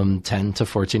 10 to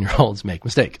 14-year-olds make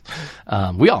mistakes.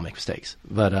 We all make mistakes.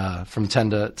 But from 10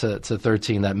 to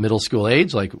 13, that middle school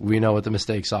age, like, we know what the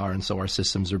mistakes are, and so our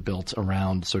systems are built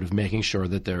around sort of making sure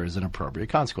that there is an appropriate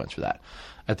consequence for that.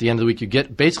 At the end of the week, you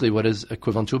get basically what is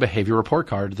equivalent to a behavior report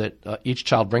card that each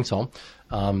child brings home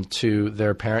to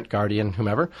their parent, guardian,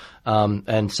 whomever,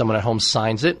 and someone at home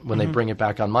signs it. When they bring it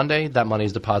back on Monday, that money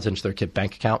is deposited into their KIPP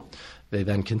bank account. They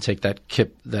then can take that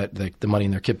KIPP, the money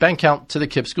in their KIPP bank account, to the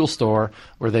KIPP school store,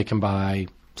 where they can buy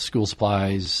school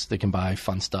supplies, they can buy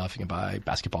fun stuff, you can buy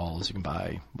basketballs, you can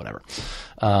buy whatever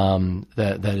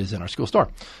that is in our school store.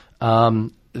 I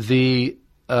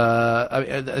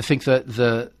think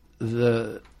that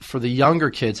for the younger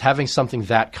kids, having something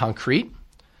that concrete,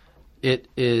 it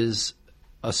gives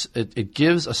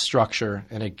a structure,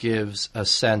 and it gives a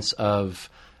sense of,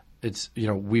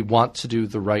 we want to do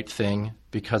the right thing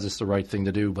because it's the right thing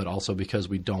to do, but also because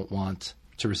we don't want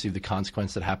to receive the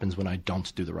consequence that happens when I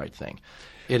don't do the right thing.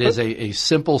 It is a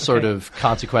simple sort of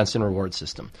consequence and reward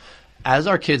system. As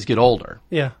our kids get older,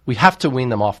 we have to wean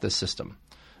them off this system.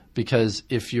 Because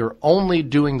if you're only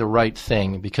doing the right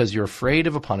thing because you're afraid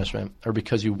of a punishment or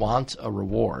because you want a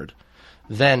reward,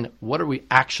 then what are we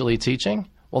actually teaching?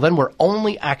 Well, then we're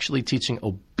only actually teaching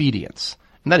obedience.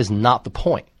 And that is not the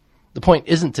point. The point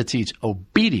isn't to teach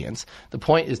obedience. The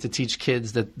point is to teach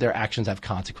kids that their actions have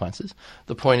consequences.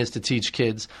 The point is to teach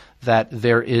kids that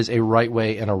there is a right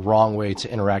way and a wrong way to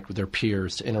interact with their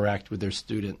peers, to interact with their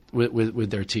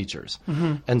with their teachers.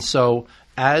 And so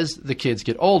as the kids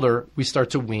get older, we start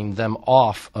to wean them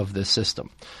off of this system.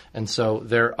 And so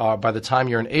by the time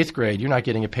you're in 8th grade, you're not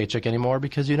getting a paycheck anymore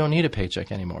because you don't need a paycheck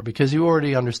anymore, because you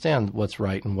already understand what's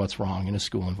right and what's wrong in a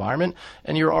school environment,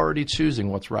 and you're already choosing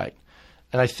what's right.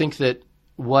 And I think that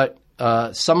what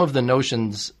some of the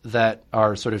notions that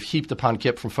are sort of heaped upon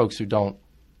KIPP from folks who don't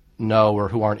know or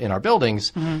who aren't in our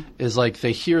buildings is like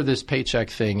they hear this paycheck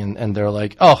thing and they're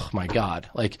like, oh, my God.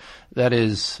 Like, that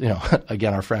is,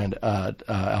 again, our friend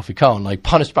Alfie Kohn, like,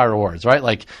 punished by rewards, right?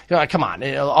 Like, come on.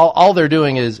 All they're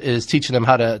doing is teaching them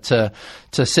how to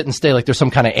sit and stay like they're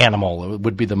some kind of animal. It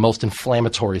would be the most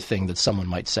inflammatory thing that someone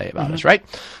might say about us, right?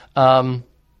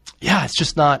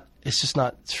 It's just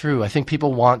not true. I think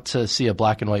people want to see a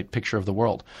black and white picture of the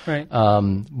world. Right.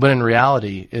 But in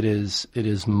reality, it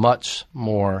is much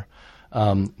more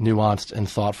nuanced and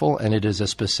thoughtful, and it is a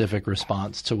specific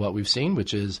response to what we've seen,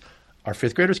 which is our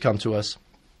 5th graders come to us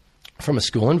from a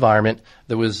school environment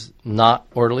that was not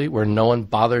orderly, where no one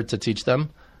bothered to teach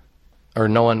them, or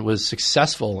no one was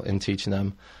successful in teaching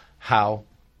them how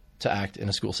to act in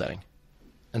a school setting.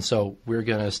 And so we're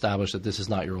going to establish that this is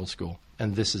not your old school,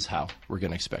 and this is how we're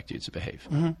going to expect you to behave.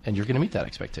 And you're going to meet that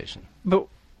expectation. But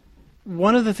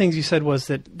one of the things you said was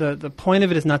that the point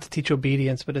of it is not to teach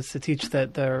obedience, but it's to teach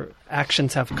that their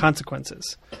actions have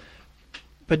consequences.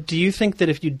 But do you think that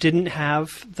if you didn't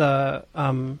have the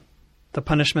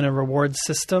punishment and reward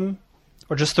system,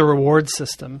 or just the reward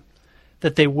system,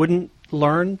 that they wouldn't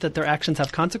learn that their actions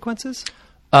have consequences?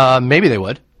 Maybe they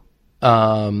would.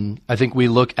 I think we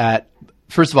look at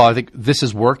first of all, I think this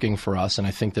is working for us, and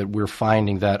I think that we're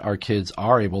finding that our kids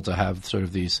are able to have sort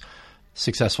of these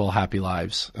successful, happy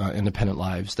lives, independent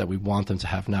lives that we want them to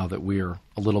have now that we're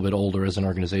a little bit older as an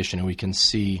organization, and we can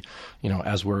see,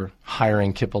 as we're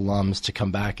hiring KIPP alums to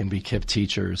come back and be KIPP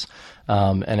teachers,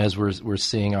 and as we're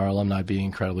seeing our alumni be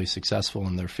incredibly successful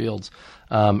in their fields.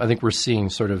 I think we're seeing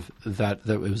sort of that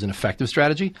it was an effective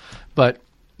strategy, but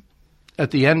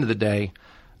at the end of the day,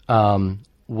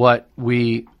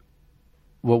 we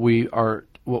believe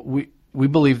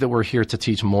that we're here to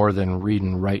teach more than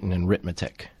reading, writing, and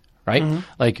arithmetic. Right? Mm-hmm.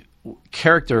 Like,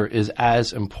 character is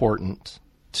as important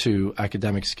to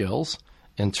academic skills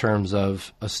in terms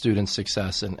of a student's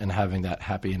success and having that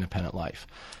happy, independent life.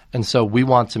 And so we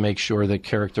want to make sure that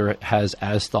character has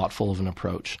as thoughtful of an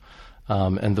approach,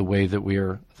 and the way that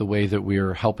we're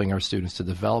helping our students to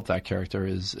develop that character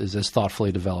is as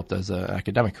thoughtfully developed as an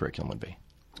academic curriculum would be.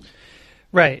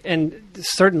 Right, and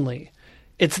certainly,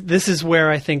 this is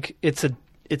where I think it's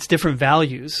different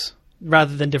values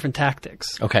rather than different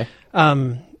tactics. Okay.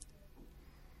 And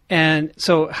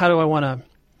so how do I want to...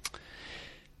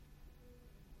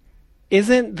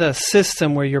 Isn't the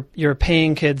system where you're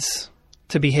paying kids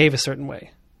to behave a certain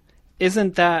way,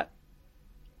 isn't that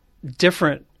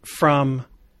different from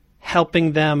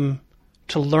helping them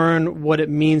to learn what it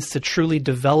means to truly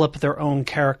develop their own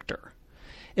character?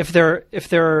 If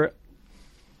they're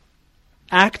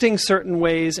acting certain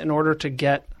ways in order to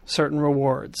get certain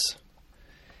rewards,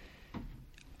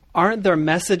 aren't there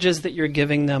messages that you're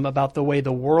giving them about the way the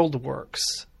world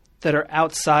works that are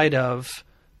outside of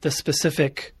the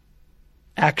specific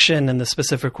action and the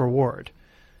specific reward?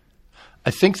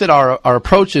 I think that our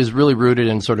approach is really rooted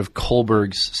in sort of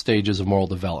Kohlberg's stages of moral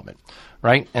development,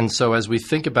 right? And so as we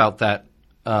think about that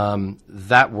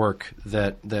work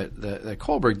that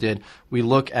Kohlberg did, we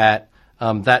look at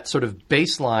that sort of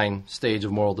baseline stage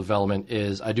of moral development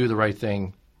is I do the right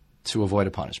thing to avoid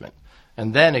a punishment.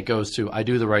 And then it goes to, I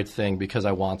do the right thing because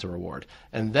I want a reward.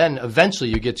 And then eventually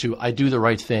you get to, I do the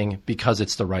right thing because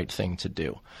it's the right thing to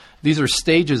do. These are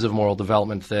stages of moral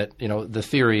development that, the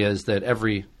theory is that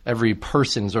every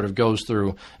person sort of goes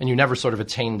through, and you never sort of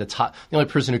attain the top. The only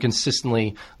person who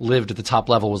consistently lived at the top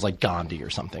level was like Gandhi or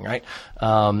something, right?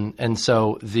 And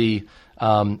so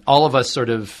all of us sort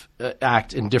of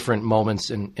act in different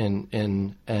moments and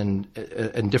in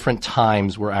different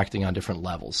times we're acting on different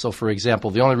levels. So, for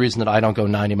example, the only reason that I don't go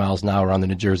 90 miles an hour on the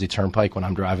New Jersey Turnpike when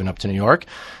I'm driving up to New York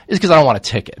is because I don't want a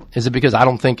ticket. Is it because I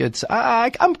don't think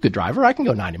I'm a good driver? I can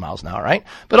go 90 miles an hour, right?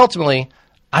 But ultimately,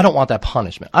 I don't want that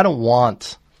punishment. I don't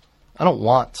want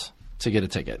to get a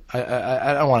ticket.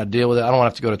 I don't want to deal with it. I don't want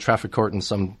to have to go to traffic court in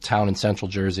some town in central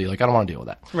Jersey. Like, I don't want to deal with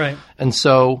that. Right. And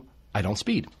so I don't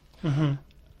speed. Mm-hmm.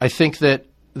 I think that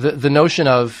the notion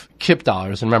of KIPP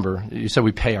dollars, and remember, you said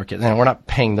we pay our kids, and we're not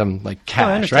paying them like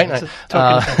cash, right?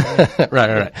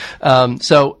 Right.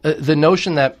 So the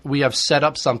notion that we have set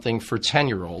up something for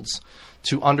 10-year-olds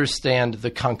to understand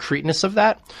the concreteness of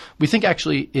that, we think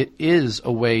actually it is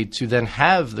a way to then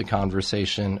have the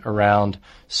conversation around,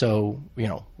 so,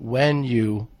 when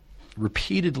you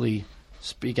repeatedly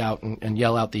speak out and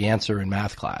yell out the answer in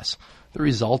math class, the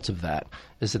result of that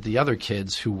is that the other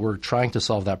kids who were trying to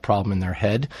solve that problem in their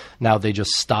head, now they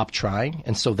just stop trying,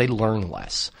 and so they learn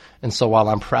less. And so while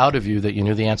I'm proud of you that you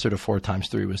knew the answer to 4 times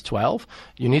 3 was 12,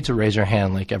 you need to raise your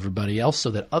hand like everybody else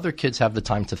so that other kids have the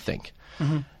time to think.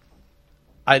 Mm-hmm.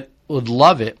 I would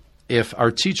love it if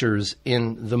our teachers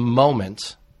in the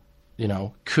moment,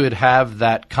 could have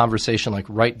that conversation like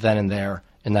right then and there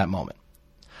in that moment.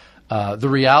 The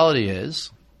reality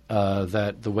is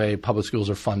that the way public schools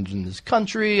are funded in this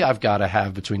country, I've got to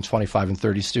have between 25 and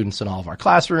 30 students in all of our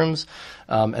classrooms.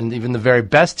 And even the very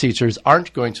best teachers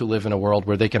aren't going to live in a world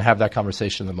where they can have that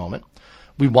conversation in the moment.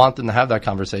 We want them to have that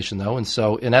conversation, though. And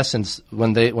so, in essence,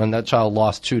 when that child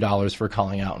lost $2 for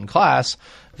calling out in class,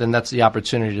 then that's the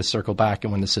opportunity to circle back.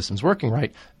 And when the system's working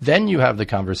right, then you have the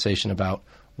conversation about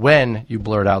when you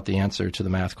blurt out the answer to the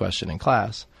math question in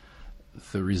class.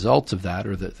 The result of that,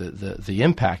 or the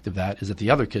impact of that, is that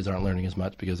the other kids aren't learning as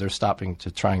much because they're stopping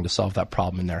to trying to solve that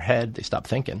problem in their head. They stop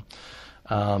thinking.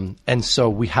 And so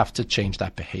we have to change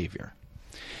that behavior.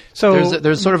 So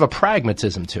there's sort of a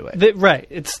pragmatism to it. Right.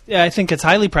 I think it's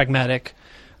highly pragmatic.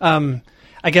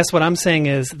 I guess what I'm saying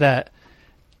is that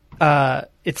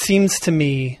it seems to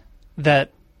me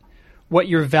that what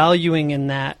you're valuing in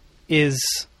that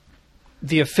is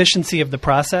the efficiency of the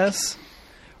process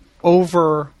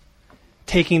over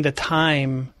taking the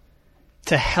time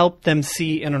to help them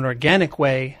see in an organic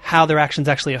way how their actions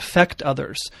actually affect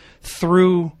others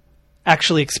through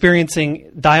actually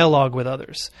experiencing dialogue with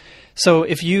others. So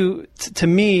if you, to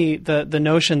me, the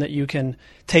notion that you can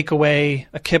take away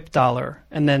a KIPP dollar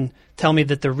and then tell me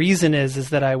that the reason is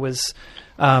that I was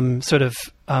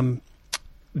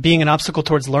being an obstacle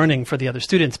towards learning for the other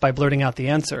students by blurting out the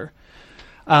answer.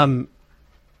 I'm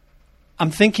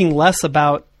thinking less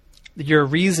about your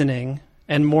reasoning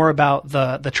and more about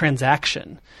the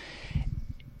transaction.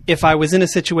 If I was in a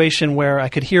situation where I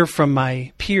could hear from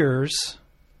my peers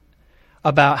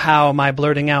about how my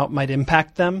blurting out might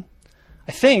impact them,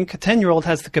 I think a 10-year-old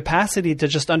has the capacity to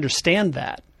just understand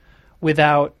that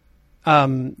without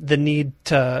the need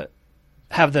to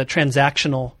have the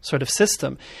transactional sort of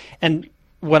system. And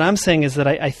what I'm saying is that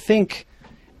I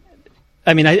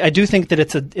do think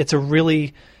that it's a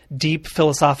really deep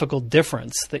philosophical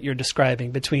difference that you're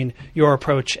describing between your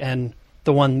approach and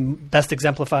the one best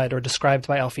exemplified or described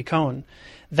by Alfie Kohn,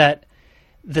 that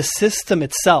the system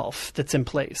itself that's in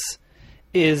place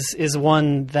is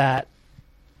one that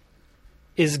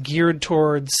is geared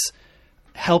towards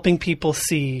helping people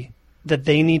see that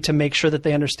they need to make sure that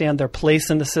they understand their place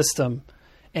in the system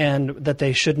and that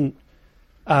they shouldn't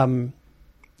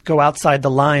go outside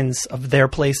the lines of their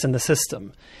place in the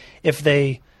system. If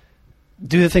they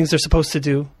do the things they're supposed to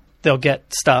do, they'll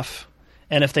get stuff.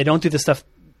 And if they don't do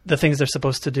the things they're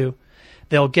supposed to do,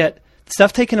 they'll get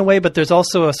stuff taken away, but there's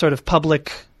also a sort of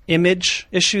public image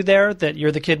issue there that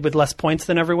you're the kid with less points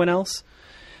than everyone else.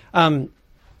 And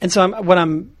so what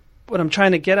I'm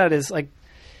trying to get at is, like,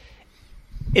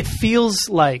 it feels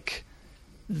like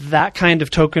that kind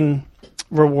of token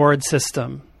reward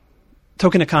system,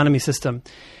 token economy system,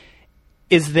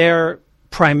 is there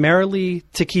primarily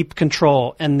to keep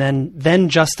control and then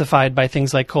justified by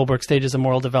things like Kohlberg stages of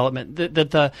moral development.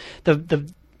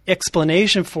 The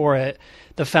explanation for it,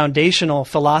 the foundational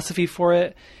philosophy for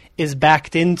it, is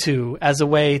backed into as a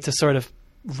way to sort of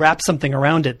wrap something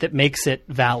around it that makes it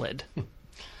valid.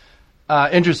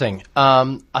 Interesting.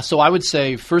 So I would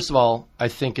say, first of all, I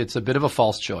think it's a bit of a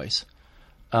false choice.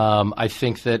 I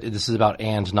think that this is about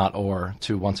and, not or,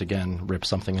 to once again rip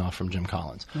something off from Jim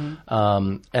Collins.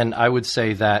 Mm-hmm. And I would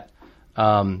say that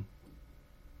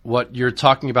what you're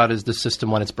talking about is the system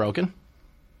when it's broken.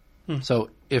 Mm. So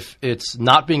if it's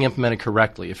not being implemented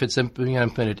correctly, if it's being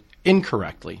implemented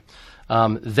incorrectly,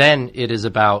 then it is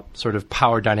about sort of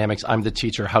power dynamics. I'm the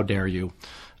teacher, how dare you?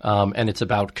 And it's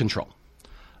about control.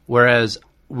 Whereas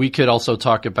we could also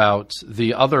talk about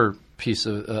the other piece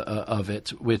of it,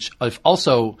 which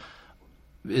also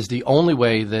is the only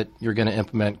way that you're going to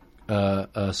implement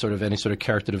sort of any sort of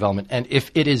character development. And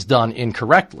if it is done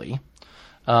incorrectly,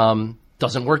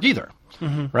 doesn't work either,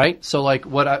 mm-hmm. right? So, like,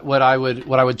 what I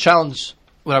would challenge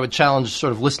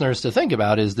sort of listeners to think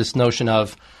about is this notion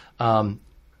of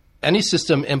any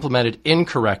system implemented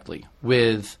incorrectly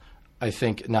with, I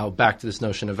think, now back to this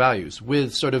notion of values,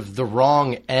 with sort of the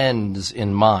wrong ends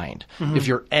in mind. Mm-hmm. If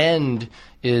your end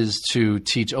is to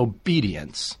teach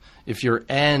obedience, if your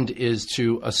end is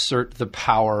to assert the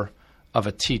power of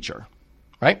a teacher,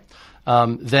 right?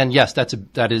 Then yes, that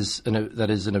is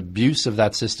an abuse of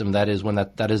that system. That is when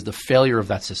that is the failure of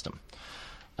that system.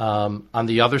 On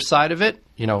the other side of it,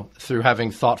 through having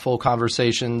thoughtful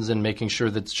conversations and making sure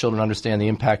that children understand the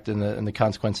impact and the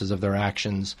consequences of their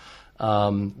actions,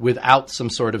 without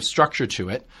some sort of structure to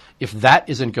it, if that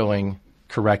isn't going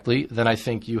correctly, then I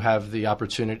think you have the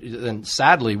opportunity. And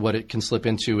sadly, what it can slip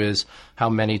into is how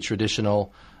many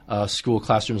traditional school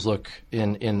classrooms look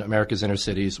in America's inner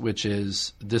cities, which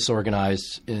is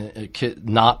disorganized,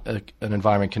 not an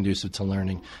environment conducive to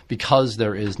learning, because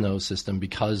there is no system,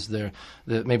 because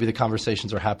maybe the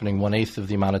conversations are happening 1/8 of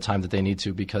the amount of time that they need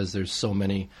to, because there's so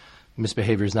many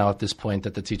misbehaviors now at this point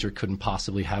that the teacher couldn't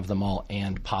possibly have them all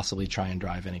and possibly try and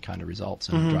drive any kind of results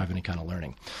and mm-hmm. drive any kind of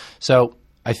learning. So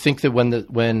I think that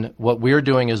when what we're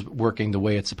doing is working the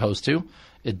way it's supposed to,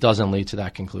 it doesn't lead to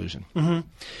that conclusion.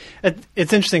 Mm-hmm.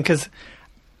 It's interesting because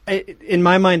in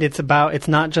my mind, it's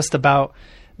not just about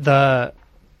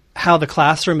how the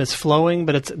classroom is flowing,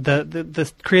 but it's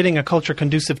the creating a culture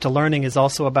conducive to learning is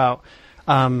also about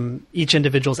each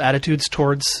individual's attitudes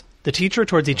towards the teacher,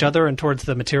 towards each other, and towards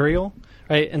the material,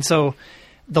 right? And so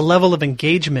the level of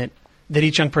engagement that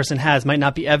each young person has might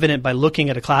not be evident by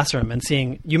looking at a classroom and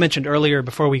seeing. You mentioned earlier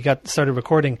before we got started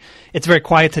recording, it's very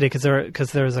quiet today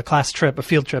because there's a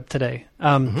field trip today.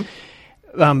 Mm-hmm.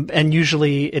 And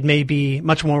usually it may be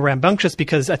much more rambunctious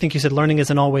because I think you said learning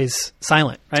isn't always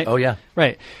silent, right? Oh, yeah.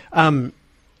 Right.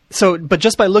 But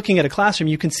just by looking at a classroom,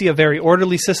 you can see a very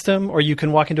orderly system, or you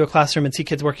can walk into a classroom and see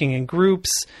kids working in groups.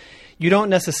 You don't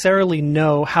necessarily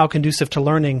know how conducive to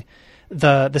learning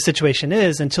the situation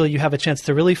is until you have a chance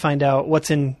to really find out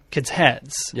what's in kids'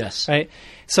 heads. Yes. Right.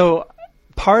 So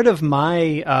part of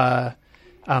my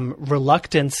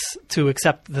reluctance to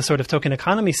accept the sort of token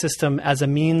economy system as a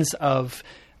means of,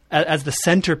 as the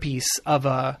centerpiece of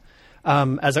a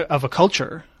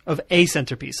culture, of a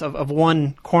centerpiece of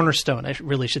one cornerstone, I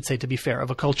really should say, to be fair,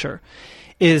 of a culture,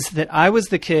 is that I was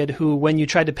the kid who, when you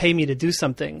tried to pay me to do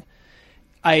something,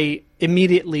 I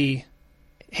immediately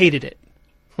hated it.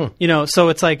 So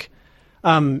it's like,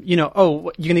 oh, you're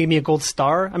going to give me a gold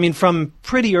star? I mean, from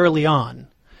pretty early on,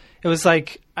 it was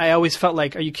like, I always felt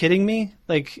like, are you kidding me?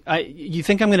 Like, you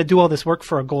think I'm going to do all this work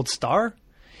for a gold star?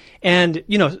 And,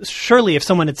 surely if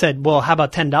someone had said, well, how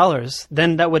about $10?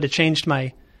 Then that would have changed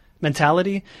my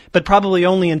mentality, but probably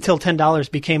only until $10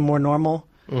 became more normal.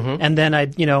 And then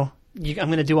I'm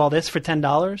going to do all this for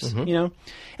 $10,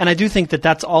 and I do think that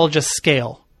that's all just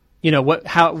scale. What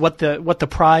the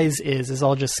prize is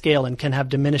all just scale and can have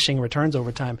diminishing returns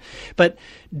over time. But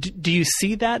do you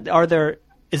see that?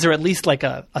 Is there at least like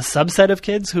a subset of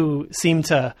kids who seem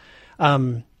to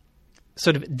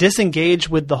sort of disengage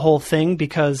with the whole thing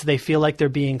because they feel like they're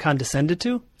being condescended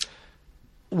to?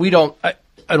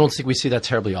 I don't think we see that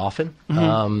terribly often.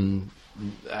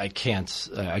 I can't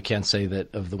say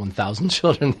that of the 1,000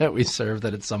 children that we serve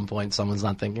that at some point someone's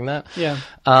not thinking that. Yeah.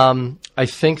 I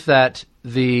think that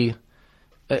you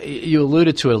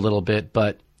alluded to it a little bit,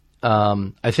 but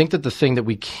I think that the thing that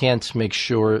we can't make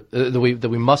sure that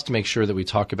we must make sure that we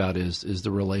talk about is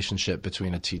the relationship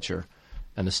between a teacher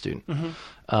and a student,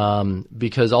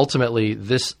 because ultimately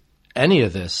any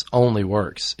of this only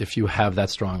works if you have that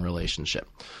strong relationship.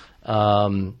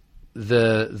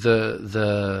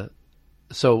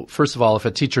 So first of all, if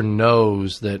a teacher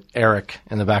knows that Eric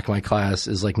in the back of my class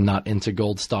is like not into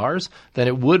gold stars, then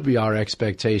it would be our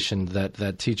expectation that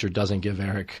that teacher doesn't give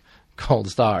Eric gold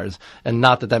stars. And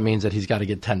not that that means that he's got to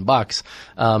get $10,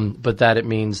 but that it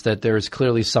means that there is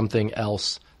clearly something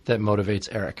else that motivates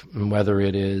Eric, and whether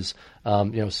it is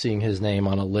seeing his name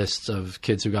on a list of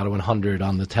kids who got a 100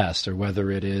 on the test, or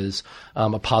whether it is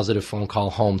a positive phone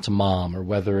call home to mom, or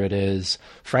whether it is,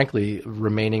 frankly,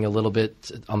 remaining a little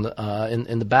bit on the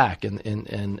in the back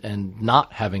and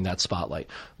not having that spotlight.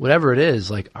 Whatever it is,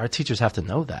 like, our teachers have to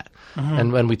know that.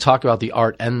 And when we talk about the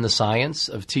art and the science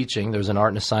of teaching, there's an art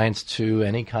and a science to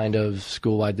any kind of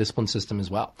school-wide discipline system as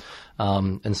well.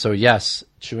 And so, yes,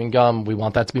 chewing gum, we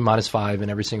want that to be -5 in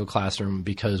every single classroom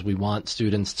because we want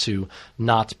students to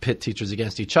not pit teachers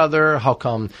against each other. How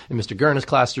come in Mr. Gurna's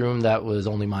classroom that was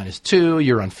only -2?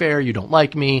 You're unfair. You don't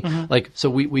like me. So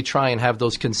we try and have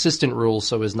those consistent rules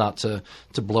so as not to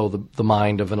blow the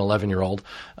mind of an 11-year-old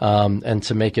and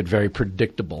to make it very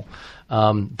predictable.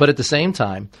 But at the same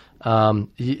time,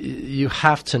 you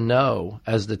have to know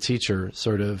as the teacher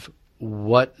sort of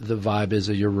what the vibe is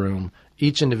of your room,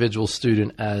 each individual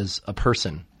student as a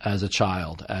person, as a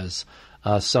child, as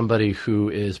somebody who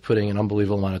is putting an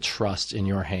unbelievable amount of trust in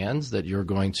your hands that you're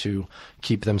going to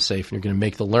keep them safe and you're going to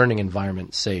make the learning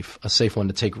environment safe, a safe one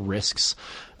to take risks.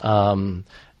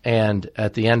 And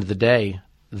at the end of the day,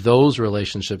 those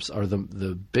relationships are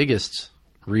the biggest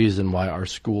reason why our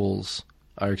schools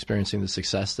are experiencing the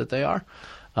success that they are.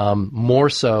 More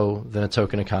so than a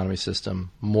token economy system,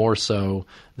 more so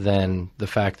than the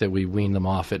fact that we wean them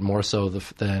off it, more so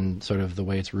than sort of the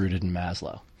way it's rooted in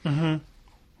Maslow.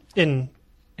 In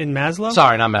Maslow?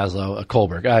 Sorry, not Maslow,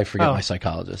 Kohlberg. I forget my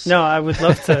psychologist. No, I would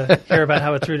love to hear about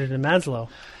how it's rooted in Maslow.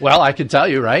 Well, I could tell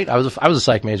you, right? I was a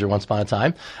psych major once upon a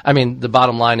time. I mean, the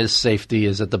bottom line is safety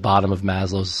is at the bottom of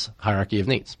Maslow's hierarchy of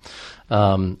needs.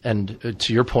 And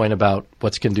to your point about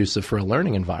what's conducive for a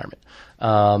learning environment,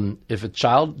 if a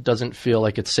child doesn't feel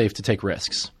like it's safe to take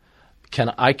risks,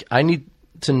 I need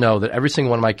to know that every single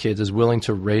one of my kids is willing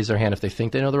to raise their hand if they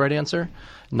think they know the right answer,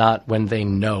 not when they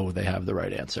know they have the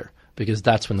right answer, because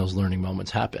that's when those learning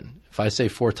moments happen. If I say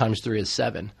 4 times 3 is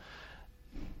 7,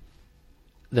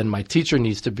 then my teacher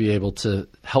needs to be able to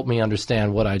help me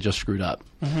understand what I just screwed up.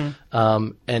 And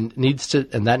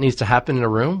that needs to happen in a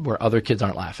room where other kids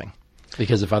aren't laughing.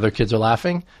 Because if other kids are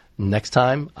laughing, next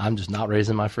time I'm just not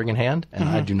raising my friggin' hand and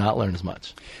I do not learn as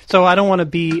much. So I don't want to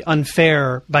be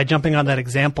unfair by jumping on that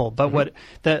example, but what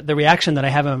the reaction that I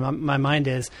have in my mind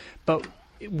is, but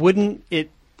wouldn't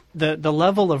it, the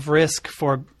level of risk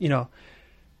for,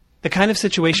 the kind of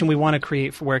situation we want to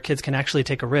create for where kids can actually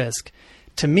take a risk,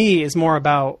 to me is more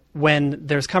about when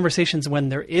there's conversations when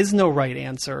there is no right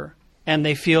answer and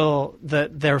they feel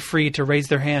that they're free to raise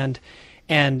their hand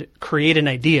and create an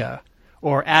idea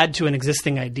or add to an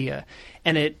existing idea.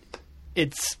 And it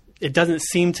doesn't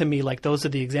seem to me like those are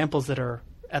the examples that are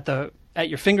at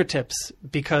your fingertips,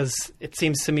 because it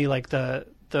seems to me like the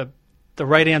the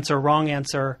right answer, wrong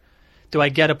answer. Do I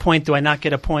get a point? Do I not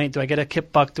get a point? Do I get a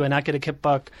kip buck? Do I not get a kip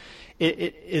buck?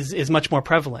 It is much more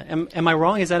prevalent. Am I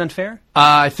wrong? Is that unfair?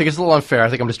 I think it's a little unfair. I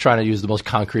think I'm just trying to use the most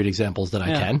concrete examples that I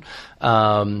can.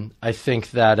 I think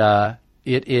that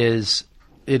it is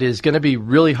going to be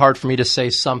really hard for me to say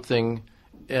something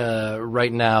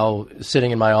right now,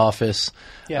 sitting in my office,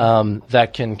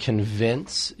 that can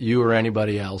convince you or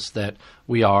anybody else that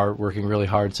we are working really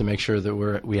hard to make sure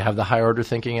that we have the higher order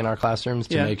thinking in our classrooms,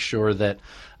 to make sure that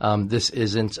this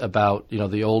isn't about,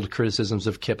 the old criticisms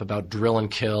of KIPP about drill and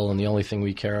kill, and the only thing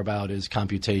we care about is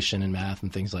computation and math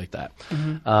and things like that.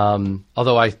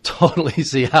 Although I totally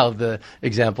see how the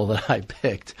example that I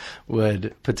picked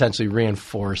would potentially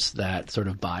reinforce that sort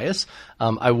of bias.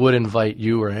 I would invite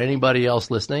you or anybody else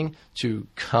listening to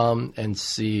come and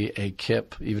see a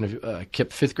KIPP, even if a KIPP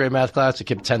 5th grade math class, a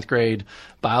KIPP 10th grade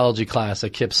biology class, a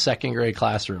KIPP 2nd grade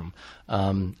classroom,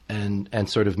 and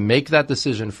sort of make that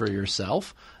decision for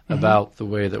yourself about the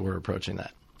way that we're approaching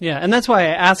that. Yeah, and that's why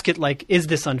I ask it, like, is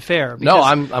this unfair? No,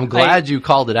 I'm glad you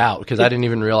called it out, because I didn't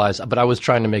even realize, but I was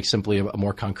trying to make simply a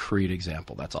more concrete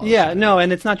example. That's all. Yeah, no,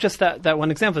 and it's not just that one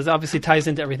example. It obviously ties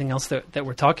into everything else that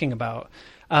we're talking about.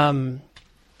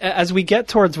 As we get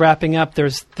towards wrapping up,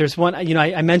 there's one,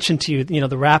 I mentioned to you,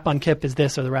 the wrap on KIPP is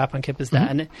this or the wrap on KIPP is that.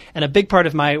 And a big part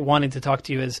of my wanting to talk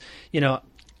to you is,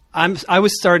 I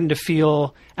was starting to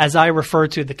feel, as I refer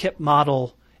to the KIPP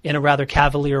model in a rather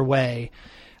cavalier way,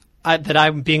 that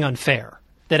I'm being unfair,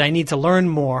 that I need to learn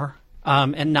more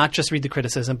and not just read the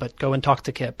criticism, but go and talk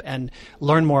to KIPP and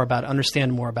learn more about it,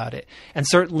 understand more about it. And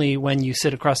certainly when you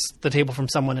sit across the table from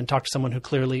someone and talk to someone who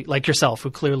clearly, like yourself, who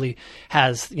clearly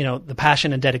has, the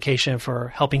passion and dedication for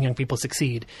helping young people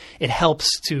succeed, it helps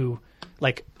to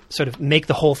sort of make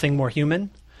the whole thing more human.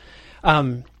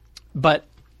 But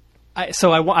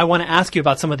I want to ask you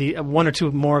about some of the one or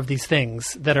two more of these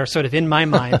things that are sort of in my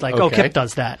mind, like, Okay. KIPP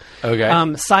does that.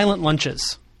 Okay. Silent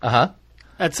lunches.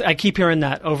 I keep hearing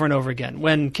that over and over again.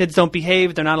 When kids don't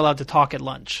behave, they're not allowed to talk at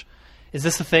lunch. Is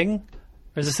this a thing,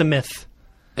 or is this a myth?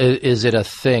 Is it a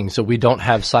thing? So we don't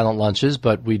have silent lunches,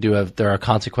 but we do have. There are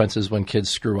consequences when kids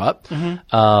screw up. The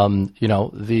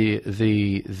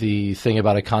thing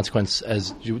about a consequence,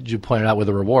 as you pointed out, with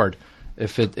a reward.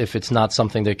 If it's not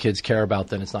something that kids care about,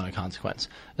 then it's not a consequence.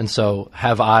 And so,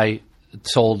 have I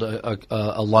told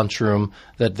a lunchroom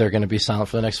that they're going to be silent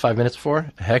for the next 5 minutes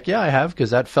before? Heck yeah, I have, because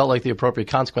that felt like the appropriate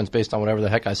consequence based on whatever the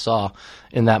heck I saw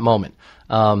in that moment.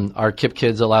 Are KIPP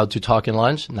kids allowed to talk in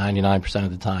lunch? 99%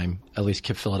 of the time. At least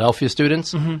KIPP Philadelphia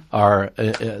students are.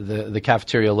 The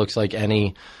cafeteria looks like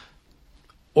any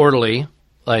orderly,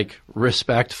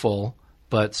 respectful,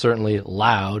 but certainly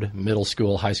loud middle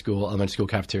school, high school, elementary school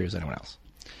cafeteria as anyone else.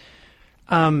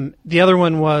 The other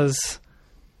one was,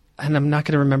 and I'm not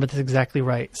going to remember this exactly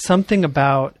right, something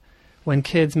about when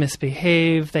kids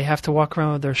misbehave, they have to walk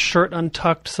around with their shirt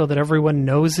untucked so that everyone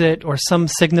knows it, or some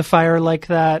signifier like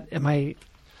that.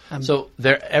 So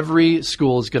every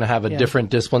school is going to have a different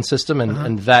discipline system,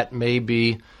 and that may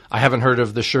be. I haven't heard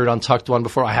of the shirt untucked one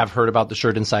before. I have heard about the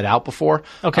shirt inside out before.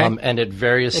 Okay. And at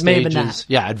various stages,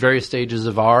 at various stages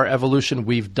of our evolution,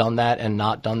 we've done that and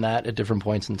not done that at different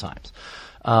points in times.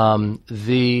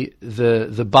 The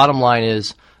bottom line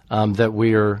is that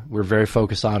we're very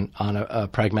focused on a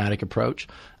pragmatic approach,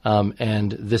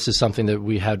 and this is something that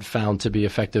we had found to be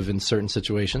effective in certain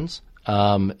situations.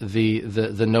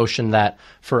 The notion that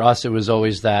for us it was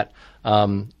always that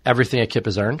everything at KIPP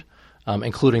is earned.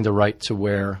 Including the right to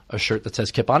wear a shirt that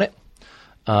says KIPP on it.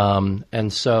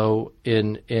 And so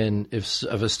if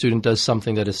a student does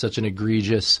something that is such an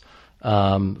egregious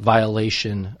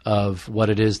violation of what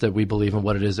it is that we believe and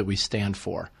what it is that we stand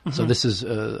for. So this is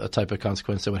a type of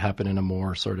consequence that would happen in a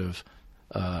more sort of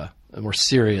a more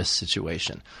serious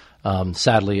situation.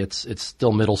 Sadly, it's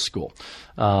still middle school,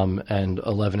 and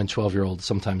 11 and 12-year-olds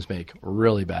sometimes make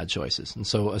really bad choices. And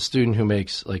so a student who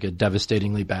makes a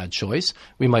devastatingly bad choice,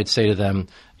 we might say to them,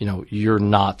 you're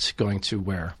not going to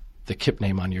wear the KIPP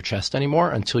name on your chest anymore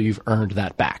until you've earned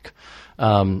that back.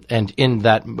 So in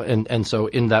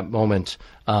that moment,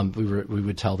 we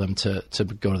would tell them to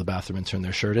go to the bathroom and turn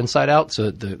their shirt inside out,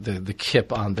 so that the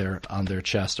KIPP on their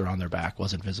chest or on their back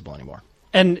wasn't visible anymore.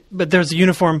 But there's a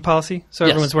uniform policy, so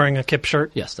everyone's wearing a KIPP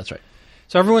shirt? Yes, that's right.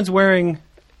 So everyone's wearing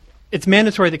 – it's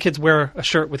mandatory that kids wear a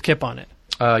shirt with KIPP on it?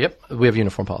 Yep, we have a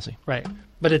uniform policy. Right.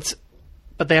 But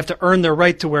they have to earn their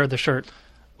right to wear the shirt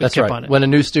with KIPP on it. When a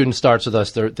new student starts with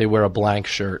us, they wear a blank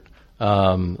shirt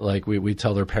Like we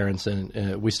tell their parents,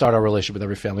 and we start our relationship with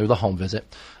every family with a home visit,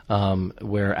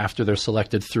 where after they're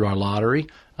selected through our lottery,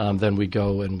 then we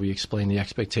go and we explain the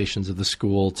expectations of the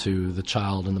school to the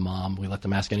child and the mom. We let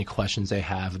them ask any questions they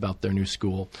have about their new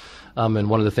school. And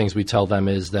one of the things we tell them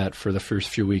is that for the first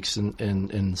few weeks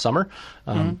in summer,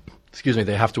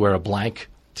 they have to wear a blank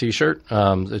T-shirt.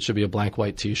 It should be a blank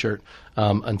white T-shirt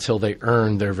until they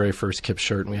earn their very first KIPP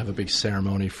shirt, and we have a big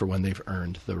ceremony for when they've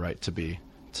earned the right to be.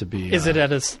 Is it at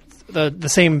the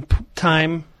same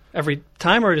time every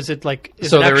time, or is it like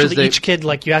each kid,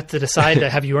 like you have to decide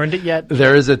have you earned it yet?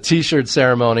 There is a T-shirt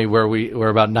ceremony where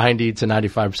about 90 to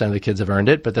 95% of the kids have earned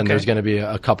it, but then there's going to be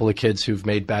a couple of kids who've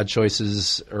made bad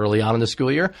choices early on in the school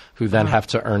year who then have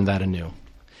to earn that anew.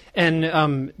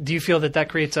 And do you feel that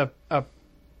creates a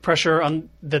pressure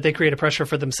that they create a pressure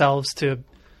for themselves to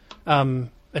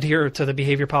adhere to the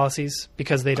behavior policies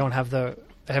because they don't have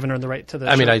they haven't earned the right to the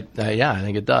shirt? I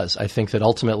think it does. I think that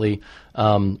ultimately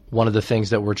one of the things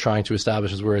that we're trying to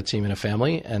establish is we're a team and a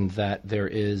family, and that there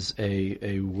is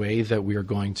a way that we are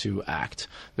going to act.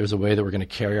 There's a way that we're going to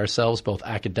carry ourselves both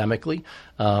academically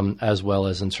as well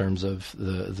as in terms of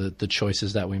the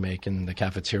choices that we make in the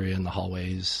cafeteria, in the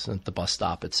hallways, at the bus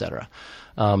stop, et cetera.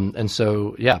 And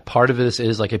so, part of this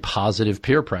is like a positive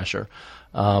peer pressure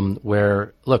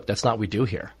where, look, that's not what we do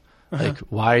here. Like,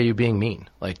 why are you being mean?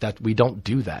 Like that, we don't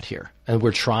do that here. And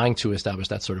we're trying to establish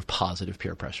that sort of positive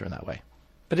peer pressure in that way.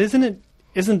 But isn't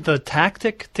the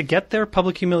tactic to get there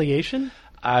public humiliation?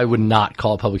 I would not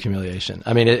call it public humiliation.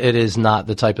 I mean, it is not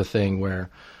the type of thing where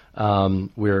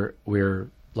we're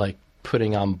like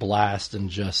putting on blast and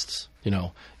just,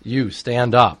 you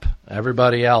stand up,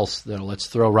 everybody else, let's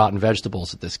throw rotten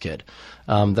vegetables at this kid.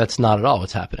 That's not at all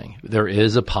what's happening. There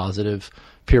is a positive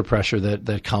peer pressure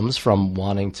that comes from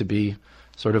wanting to be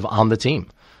sort of on the team.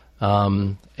 That's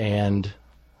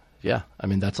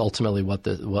ultimately what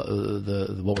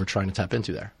we're trying to tap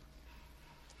into there.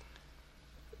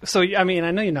 So, I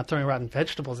know you're not throwing rotten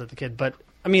vegetables at the kid, but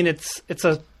it's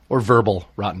or verbal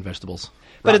rotten vegetables.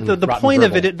 But the point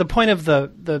of it, the point of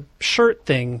the shirt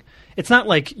thing, it's not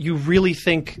like you really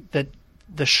think that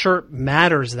the shirt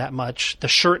matters that much. The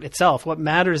shirt itself, what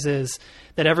matters is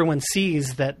that everyone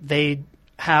sees that they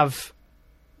don't have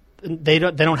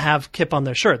KIPP on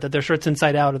their shirt, that their shirt's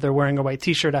inside out, or they're wearing a white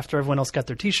T-shirt after everyone else got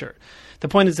their T-shirt. The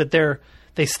point is that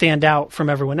they stand out from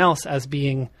everyone else as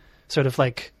being sort of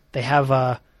like they have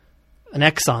an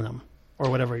X on them, or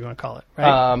whatever you want to call it,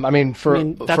 right?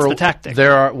 That's the tactic.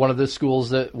 There are one of our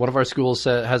schools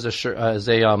has a shirt, has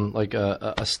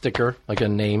a sticker, like a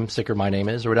name sticker, my name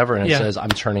is, or whatever, and it says I'm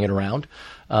turning it around.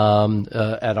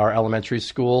 At our elementary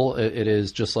school, it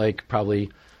is just like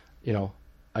probably,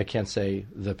 I can't say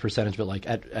the percentage, but like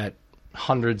at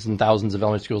hundreds and thousands of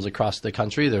elementary schools across the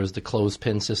country, there's the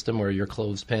clothespin system where your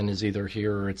clothespin is either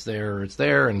here or it's there,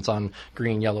 and it's on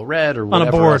green, yellow, red, or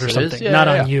whatever. On a board or something, not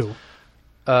on you.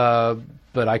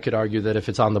 But I could argue that if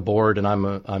it's on the board and I'm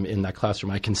in that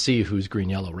classroom, I can see who's green,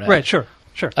 yellow, red. Right, sure.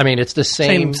 It's the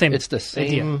same. Same it's the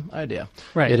same idea.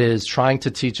 Right. It is trying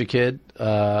to teach a kid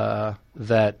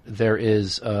that there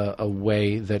is a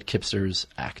way that KIPPsters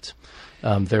act.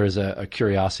 There is a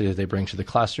curiosity that they bring to the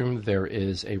classroom. There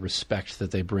is a respect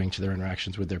that they bring to their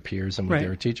interactions with their peers and with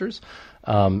their teachers.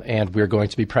 And we're going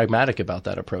to be pragmatic about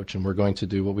that approach, and we're going to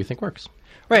do what we think works.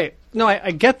 Right. No,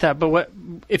 I get that. But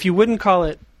if you wouldn't call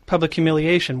it public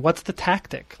humiliation, what's the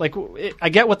tactic? Like, I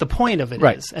get what the point of it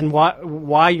is and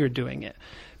why you're doing it.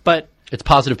 But it's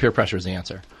positive peer pressure is the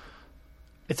answer.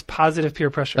 It's positive peer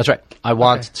pressure. That's right. I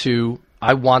want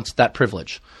that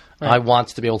privilege. Right. I want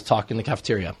to be able to talk in the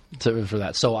cafeteria for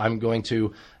that. So I'm going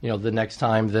to, the next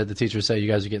time that the teachers say you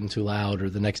guys are getting too loud, or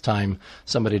the next time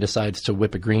somebody decides to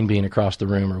whip a green bean across the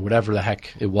room, or whatever the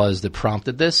heck it was that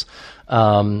prompted this,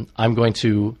 I'm going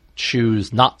to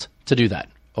choose not to do that,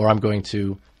 or I'm going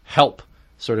to help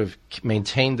sort of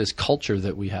maintain this culture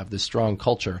that we have, this strong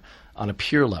culture on a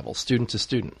peer level, student to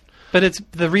student. But it's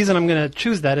the reason I'm going to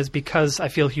choose that is because I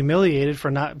feel humiliated for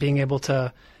not being able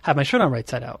to have my shirt on right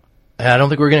side out. I don't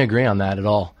think we're going to agree on that at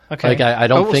all. Okay. Like, I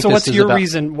don't think so. This what's is your about,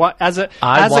 reason? As a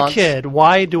kid,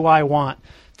 why do I want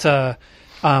to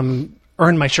earn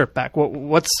my shirt back?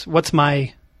 What's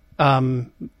my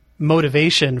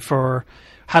motivation for?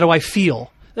 How do I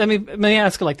feel? Let me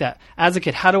ask it like that. As a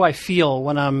kid, how do I feel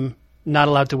when I'm not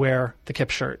allowed to wear the KIPP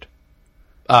shirt?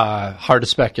 Hard to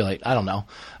speculate. I don't know.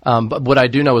 But what I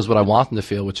do know is what I want them to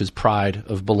feel, which is pride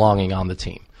of belonging on the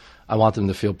team. I want them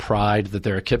to feel pride that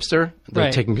they're a KIPPster.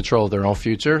 They're taking control of their own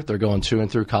future. They're going to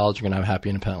and through college. They're going to have a happy,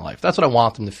 independent life. That's what I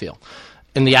want them to feel.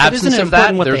 In the absence of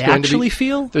that, there's going to be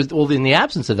feel? In the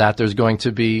absence of that, there's going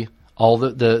to be all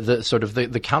the sort of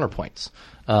the counterpoints.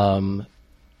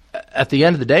 At the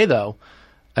end of the day, though,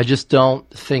 I just don't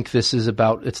think this is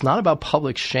it's not about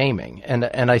public shaming.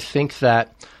 And I think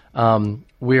that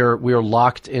we're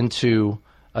locked into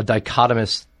a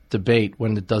dichotomous debate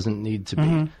when it doesn't need to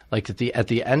be. Like at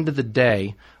the end of the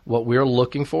day, what we're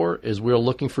looking for is we're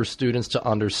looking for students to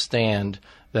understand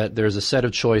that there's a set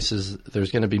of choices,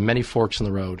 there's going to be many forks in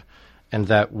the road, and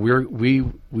that we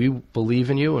believe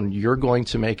in you, and you're going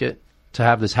to make it to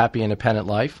have this happy, independent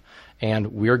life,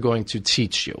 and we're going to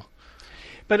teach you.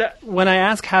 But when I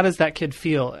ask, how does that kid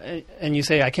feel? And you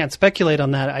say, I can't speculate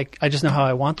on that. I just know how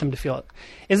I want them to feel.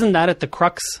 Isn't that at the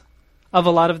crux of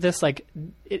a lot of this? Like,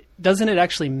 doesn't it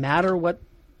actually matter what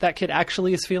that kid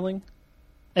actually is feeling?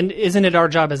 And isn't it our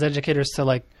job as educators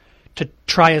to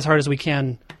try as hard as we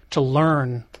can to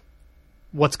learn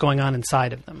what's going on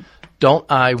inside of them?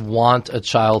 Don't I want a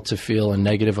child to feel a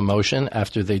negative emotion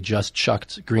after they just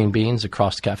chucked green beans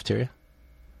across the cafeteria?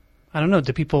 I don't know.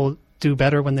 Do people do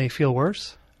better when they feel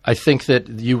worse? I think that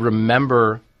you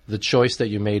remember the choice that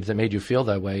you made that made you feel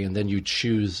that way, and then you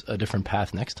choose a different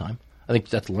path next time. I think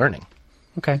that's learning.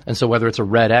 Okay. And so whether it's a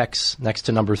red X next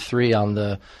to number 3 on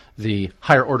the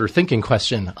higher order thinking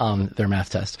question on their math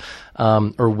test,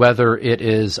 or whether it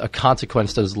is a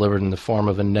consequence that is delivered in the form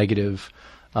of a negative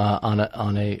on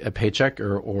a paycheck,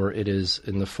 or it is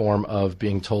in the form of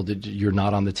being told that you're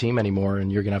not on the team anymore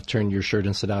and you're going to have to turn your shirt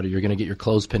inside out, or you're going to get your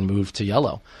clothespin moved to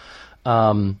yellow.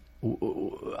 I'm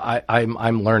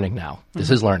learning now.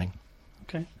 This is learning.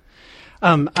 Okay.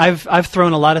 I've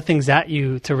thrown a lot of things at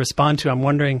you to respond to. I'm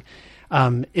wondering,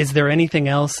 is there anything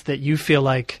else that you feel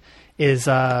like is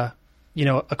a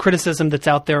criticism that's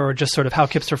out there, or just sort of how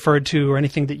KIPP's referred to, or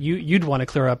anything that you'd want to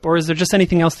clear up? Or is there just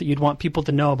anything else that you'd want people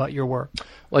to know about your work?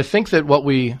 Well, I think that what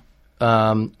we've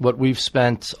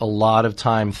spent a lot of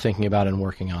time thinking about and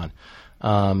working on,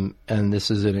 and this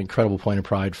is an incredible point of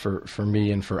pride for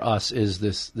me and for us, is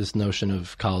this notion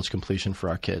of college completion for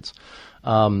our kids.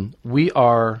 We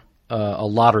are a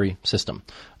lottery system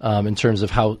in terms of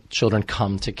how children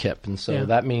come to KIPP. And so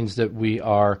that means that we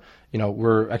are,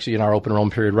 we're actually in our open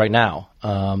enrollment period right now.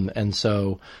 And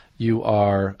so you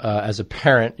are, as a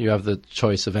parent, you have the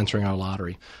choice of entering our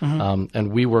lottery.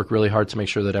 And we work really hard to make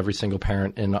sure that every single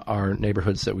parent in our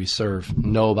neighborhoods that we serve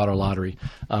know about our lottery.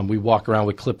 We walk around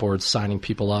with clipboards signing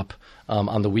people up.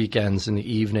 On the weekends, in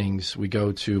the evenings, we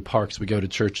go to parks, we go to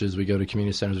churches, we go to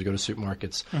community centers, we go to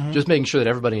supermarkets, just making sure that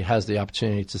everybody has the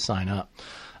opportunity to sign up.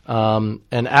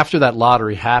 And after that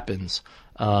lottery happens,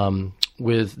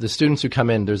 with the students who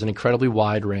come in, there's an incredibly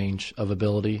wide range of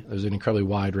ability. There's an incredibly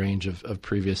wide range of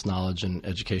previous knowledge and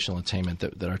educational attainment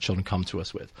that our children come to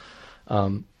us with.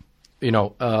 Of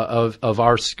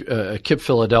our KIPP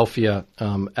Philadelphia,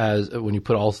 as when you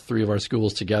put all 3 of our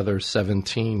schools together,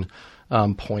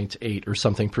 17.8 or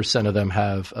something % of them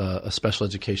have a special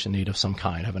education need of some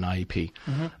kind, have an IEP.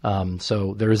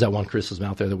 So there is that one criticism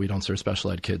out there that we don't serve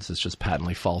special ed kids. It's just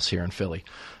patently false here in Philly.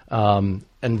 And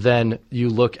then you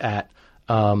look at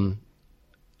for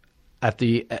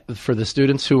the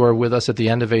students who are with us at the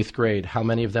end of 8th grade, how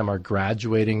many of them are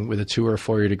graduating with a 2 or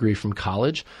 4 year degree from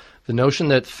college? The notion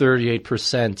that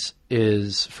 38%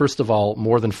 is, first of all,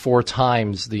 more than 4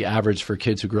 times the average for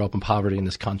kids who grew up in poverty in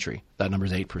this country. That number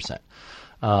is 8%.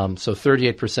 So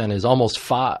 38% is almost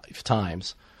 5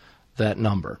 times that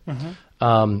number.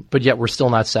 But yet we're still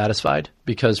not satisfied,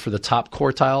 because for the top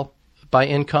quartile by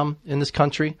income in this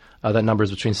country, that number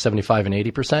is between 75 and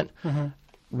 80%.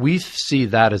 We see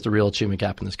that as the real achievement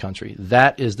gap in this country.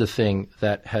 That is the thing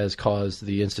that has caused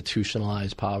the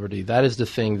institutionalized poverty. That is the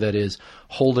thing that is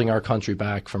holding our country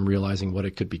back from realizing what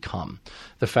it could become.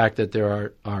 The fact that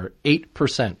there are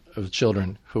 8% of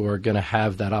children who are going to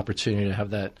have that opportunity to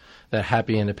have that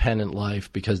happy, independent life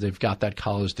because they've got that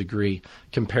college degree,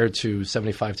 compared to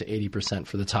 75 to 80%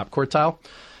 for the top quartile.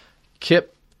 KIPP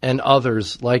and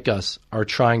others like us are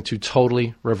trying to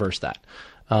totally reverse that.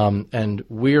 And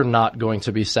we're not going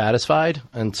to be satisfied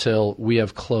until we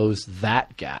have closed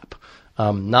that gap,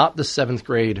 not the 7th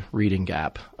grade reading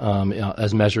gap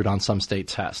as measured on some state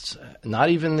tests, not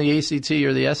even the ACT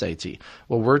or the SAT.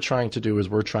 What we're trying to do is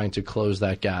we're trying to close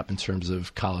that gap in terms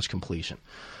of college completion.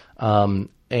 And,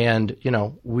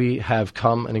 we have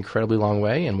come an incredibly long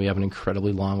way, and we have an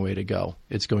incredibly long way to go.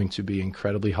 It's going to be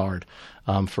incredibly hard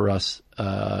for us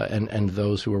and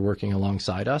those who are working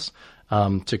alongside us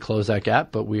to close that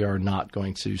gap, but we are not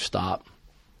going to stop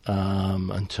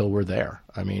until we're there.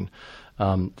 I mean,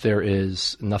 there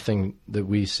is nothing that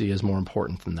we see as more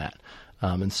important than that.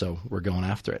 And so we're going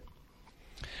after it.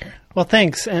 Well,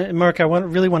 thanks. And Mark, I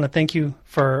really want to thank you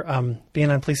for being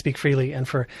on Please Speak Freely and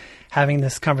for having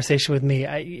this conversation with me.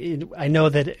 I know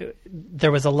that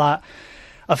there was a lot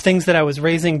of things that I was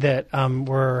raising that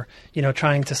were,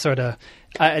 trying to sort of,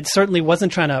 I certainly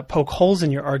wasn't trying to poke holes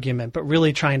in your argument, but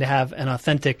really trying to have an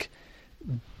authentic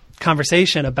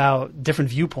conversation about different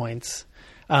viewpoints.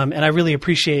 And I really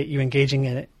appreciate you engaging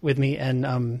in it with me. And,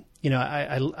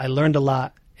 I learned a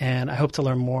lot, and I hope to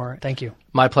learn more. Thank you.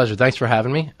 My pleasure. Thanks for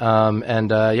having me.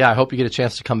 I hope you get a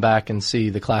chance to come back and see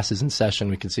the classes in session.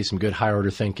 We can see some good higher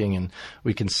order thinking, and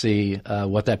we can see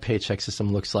what that paycheck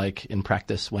system looks like in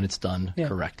practice when it's done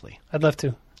correctly. I'd love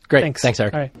to. Great. Thanks,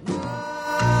 Eric. All right.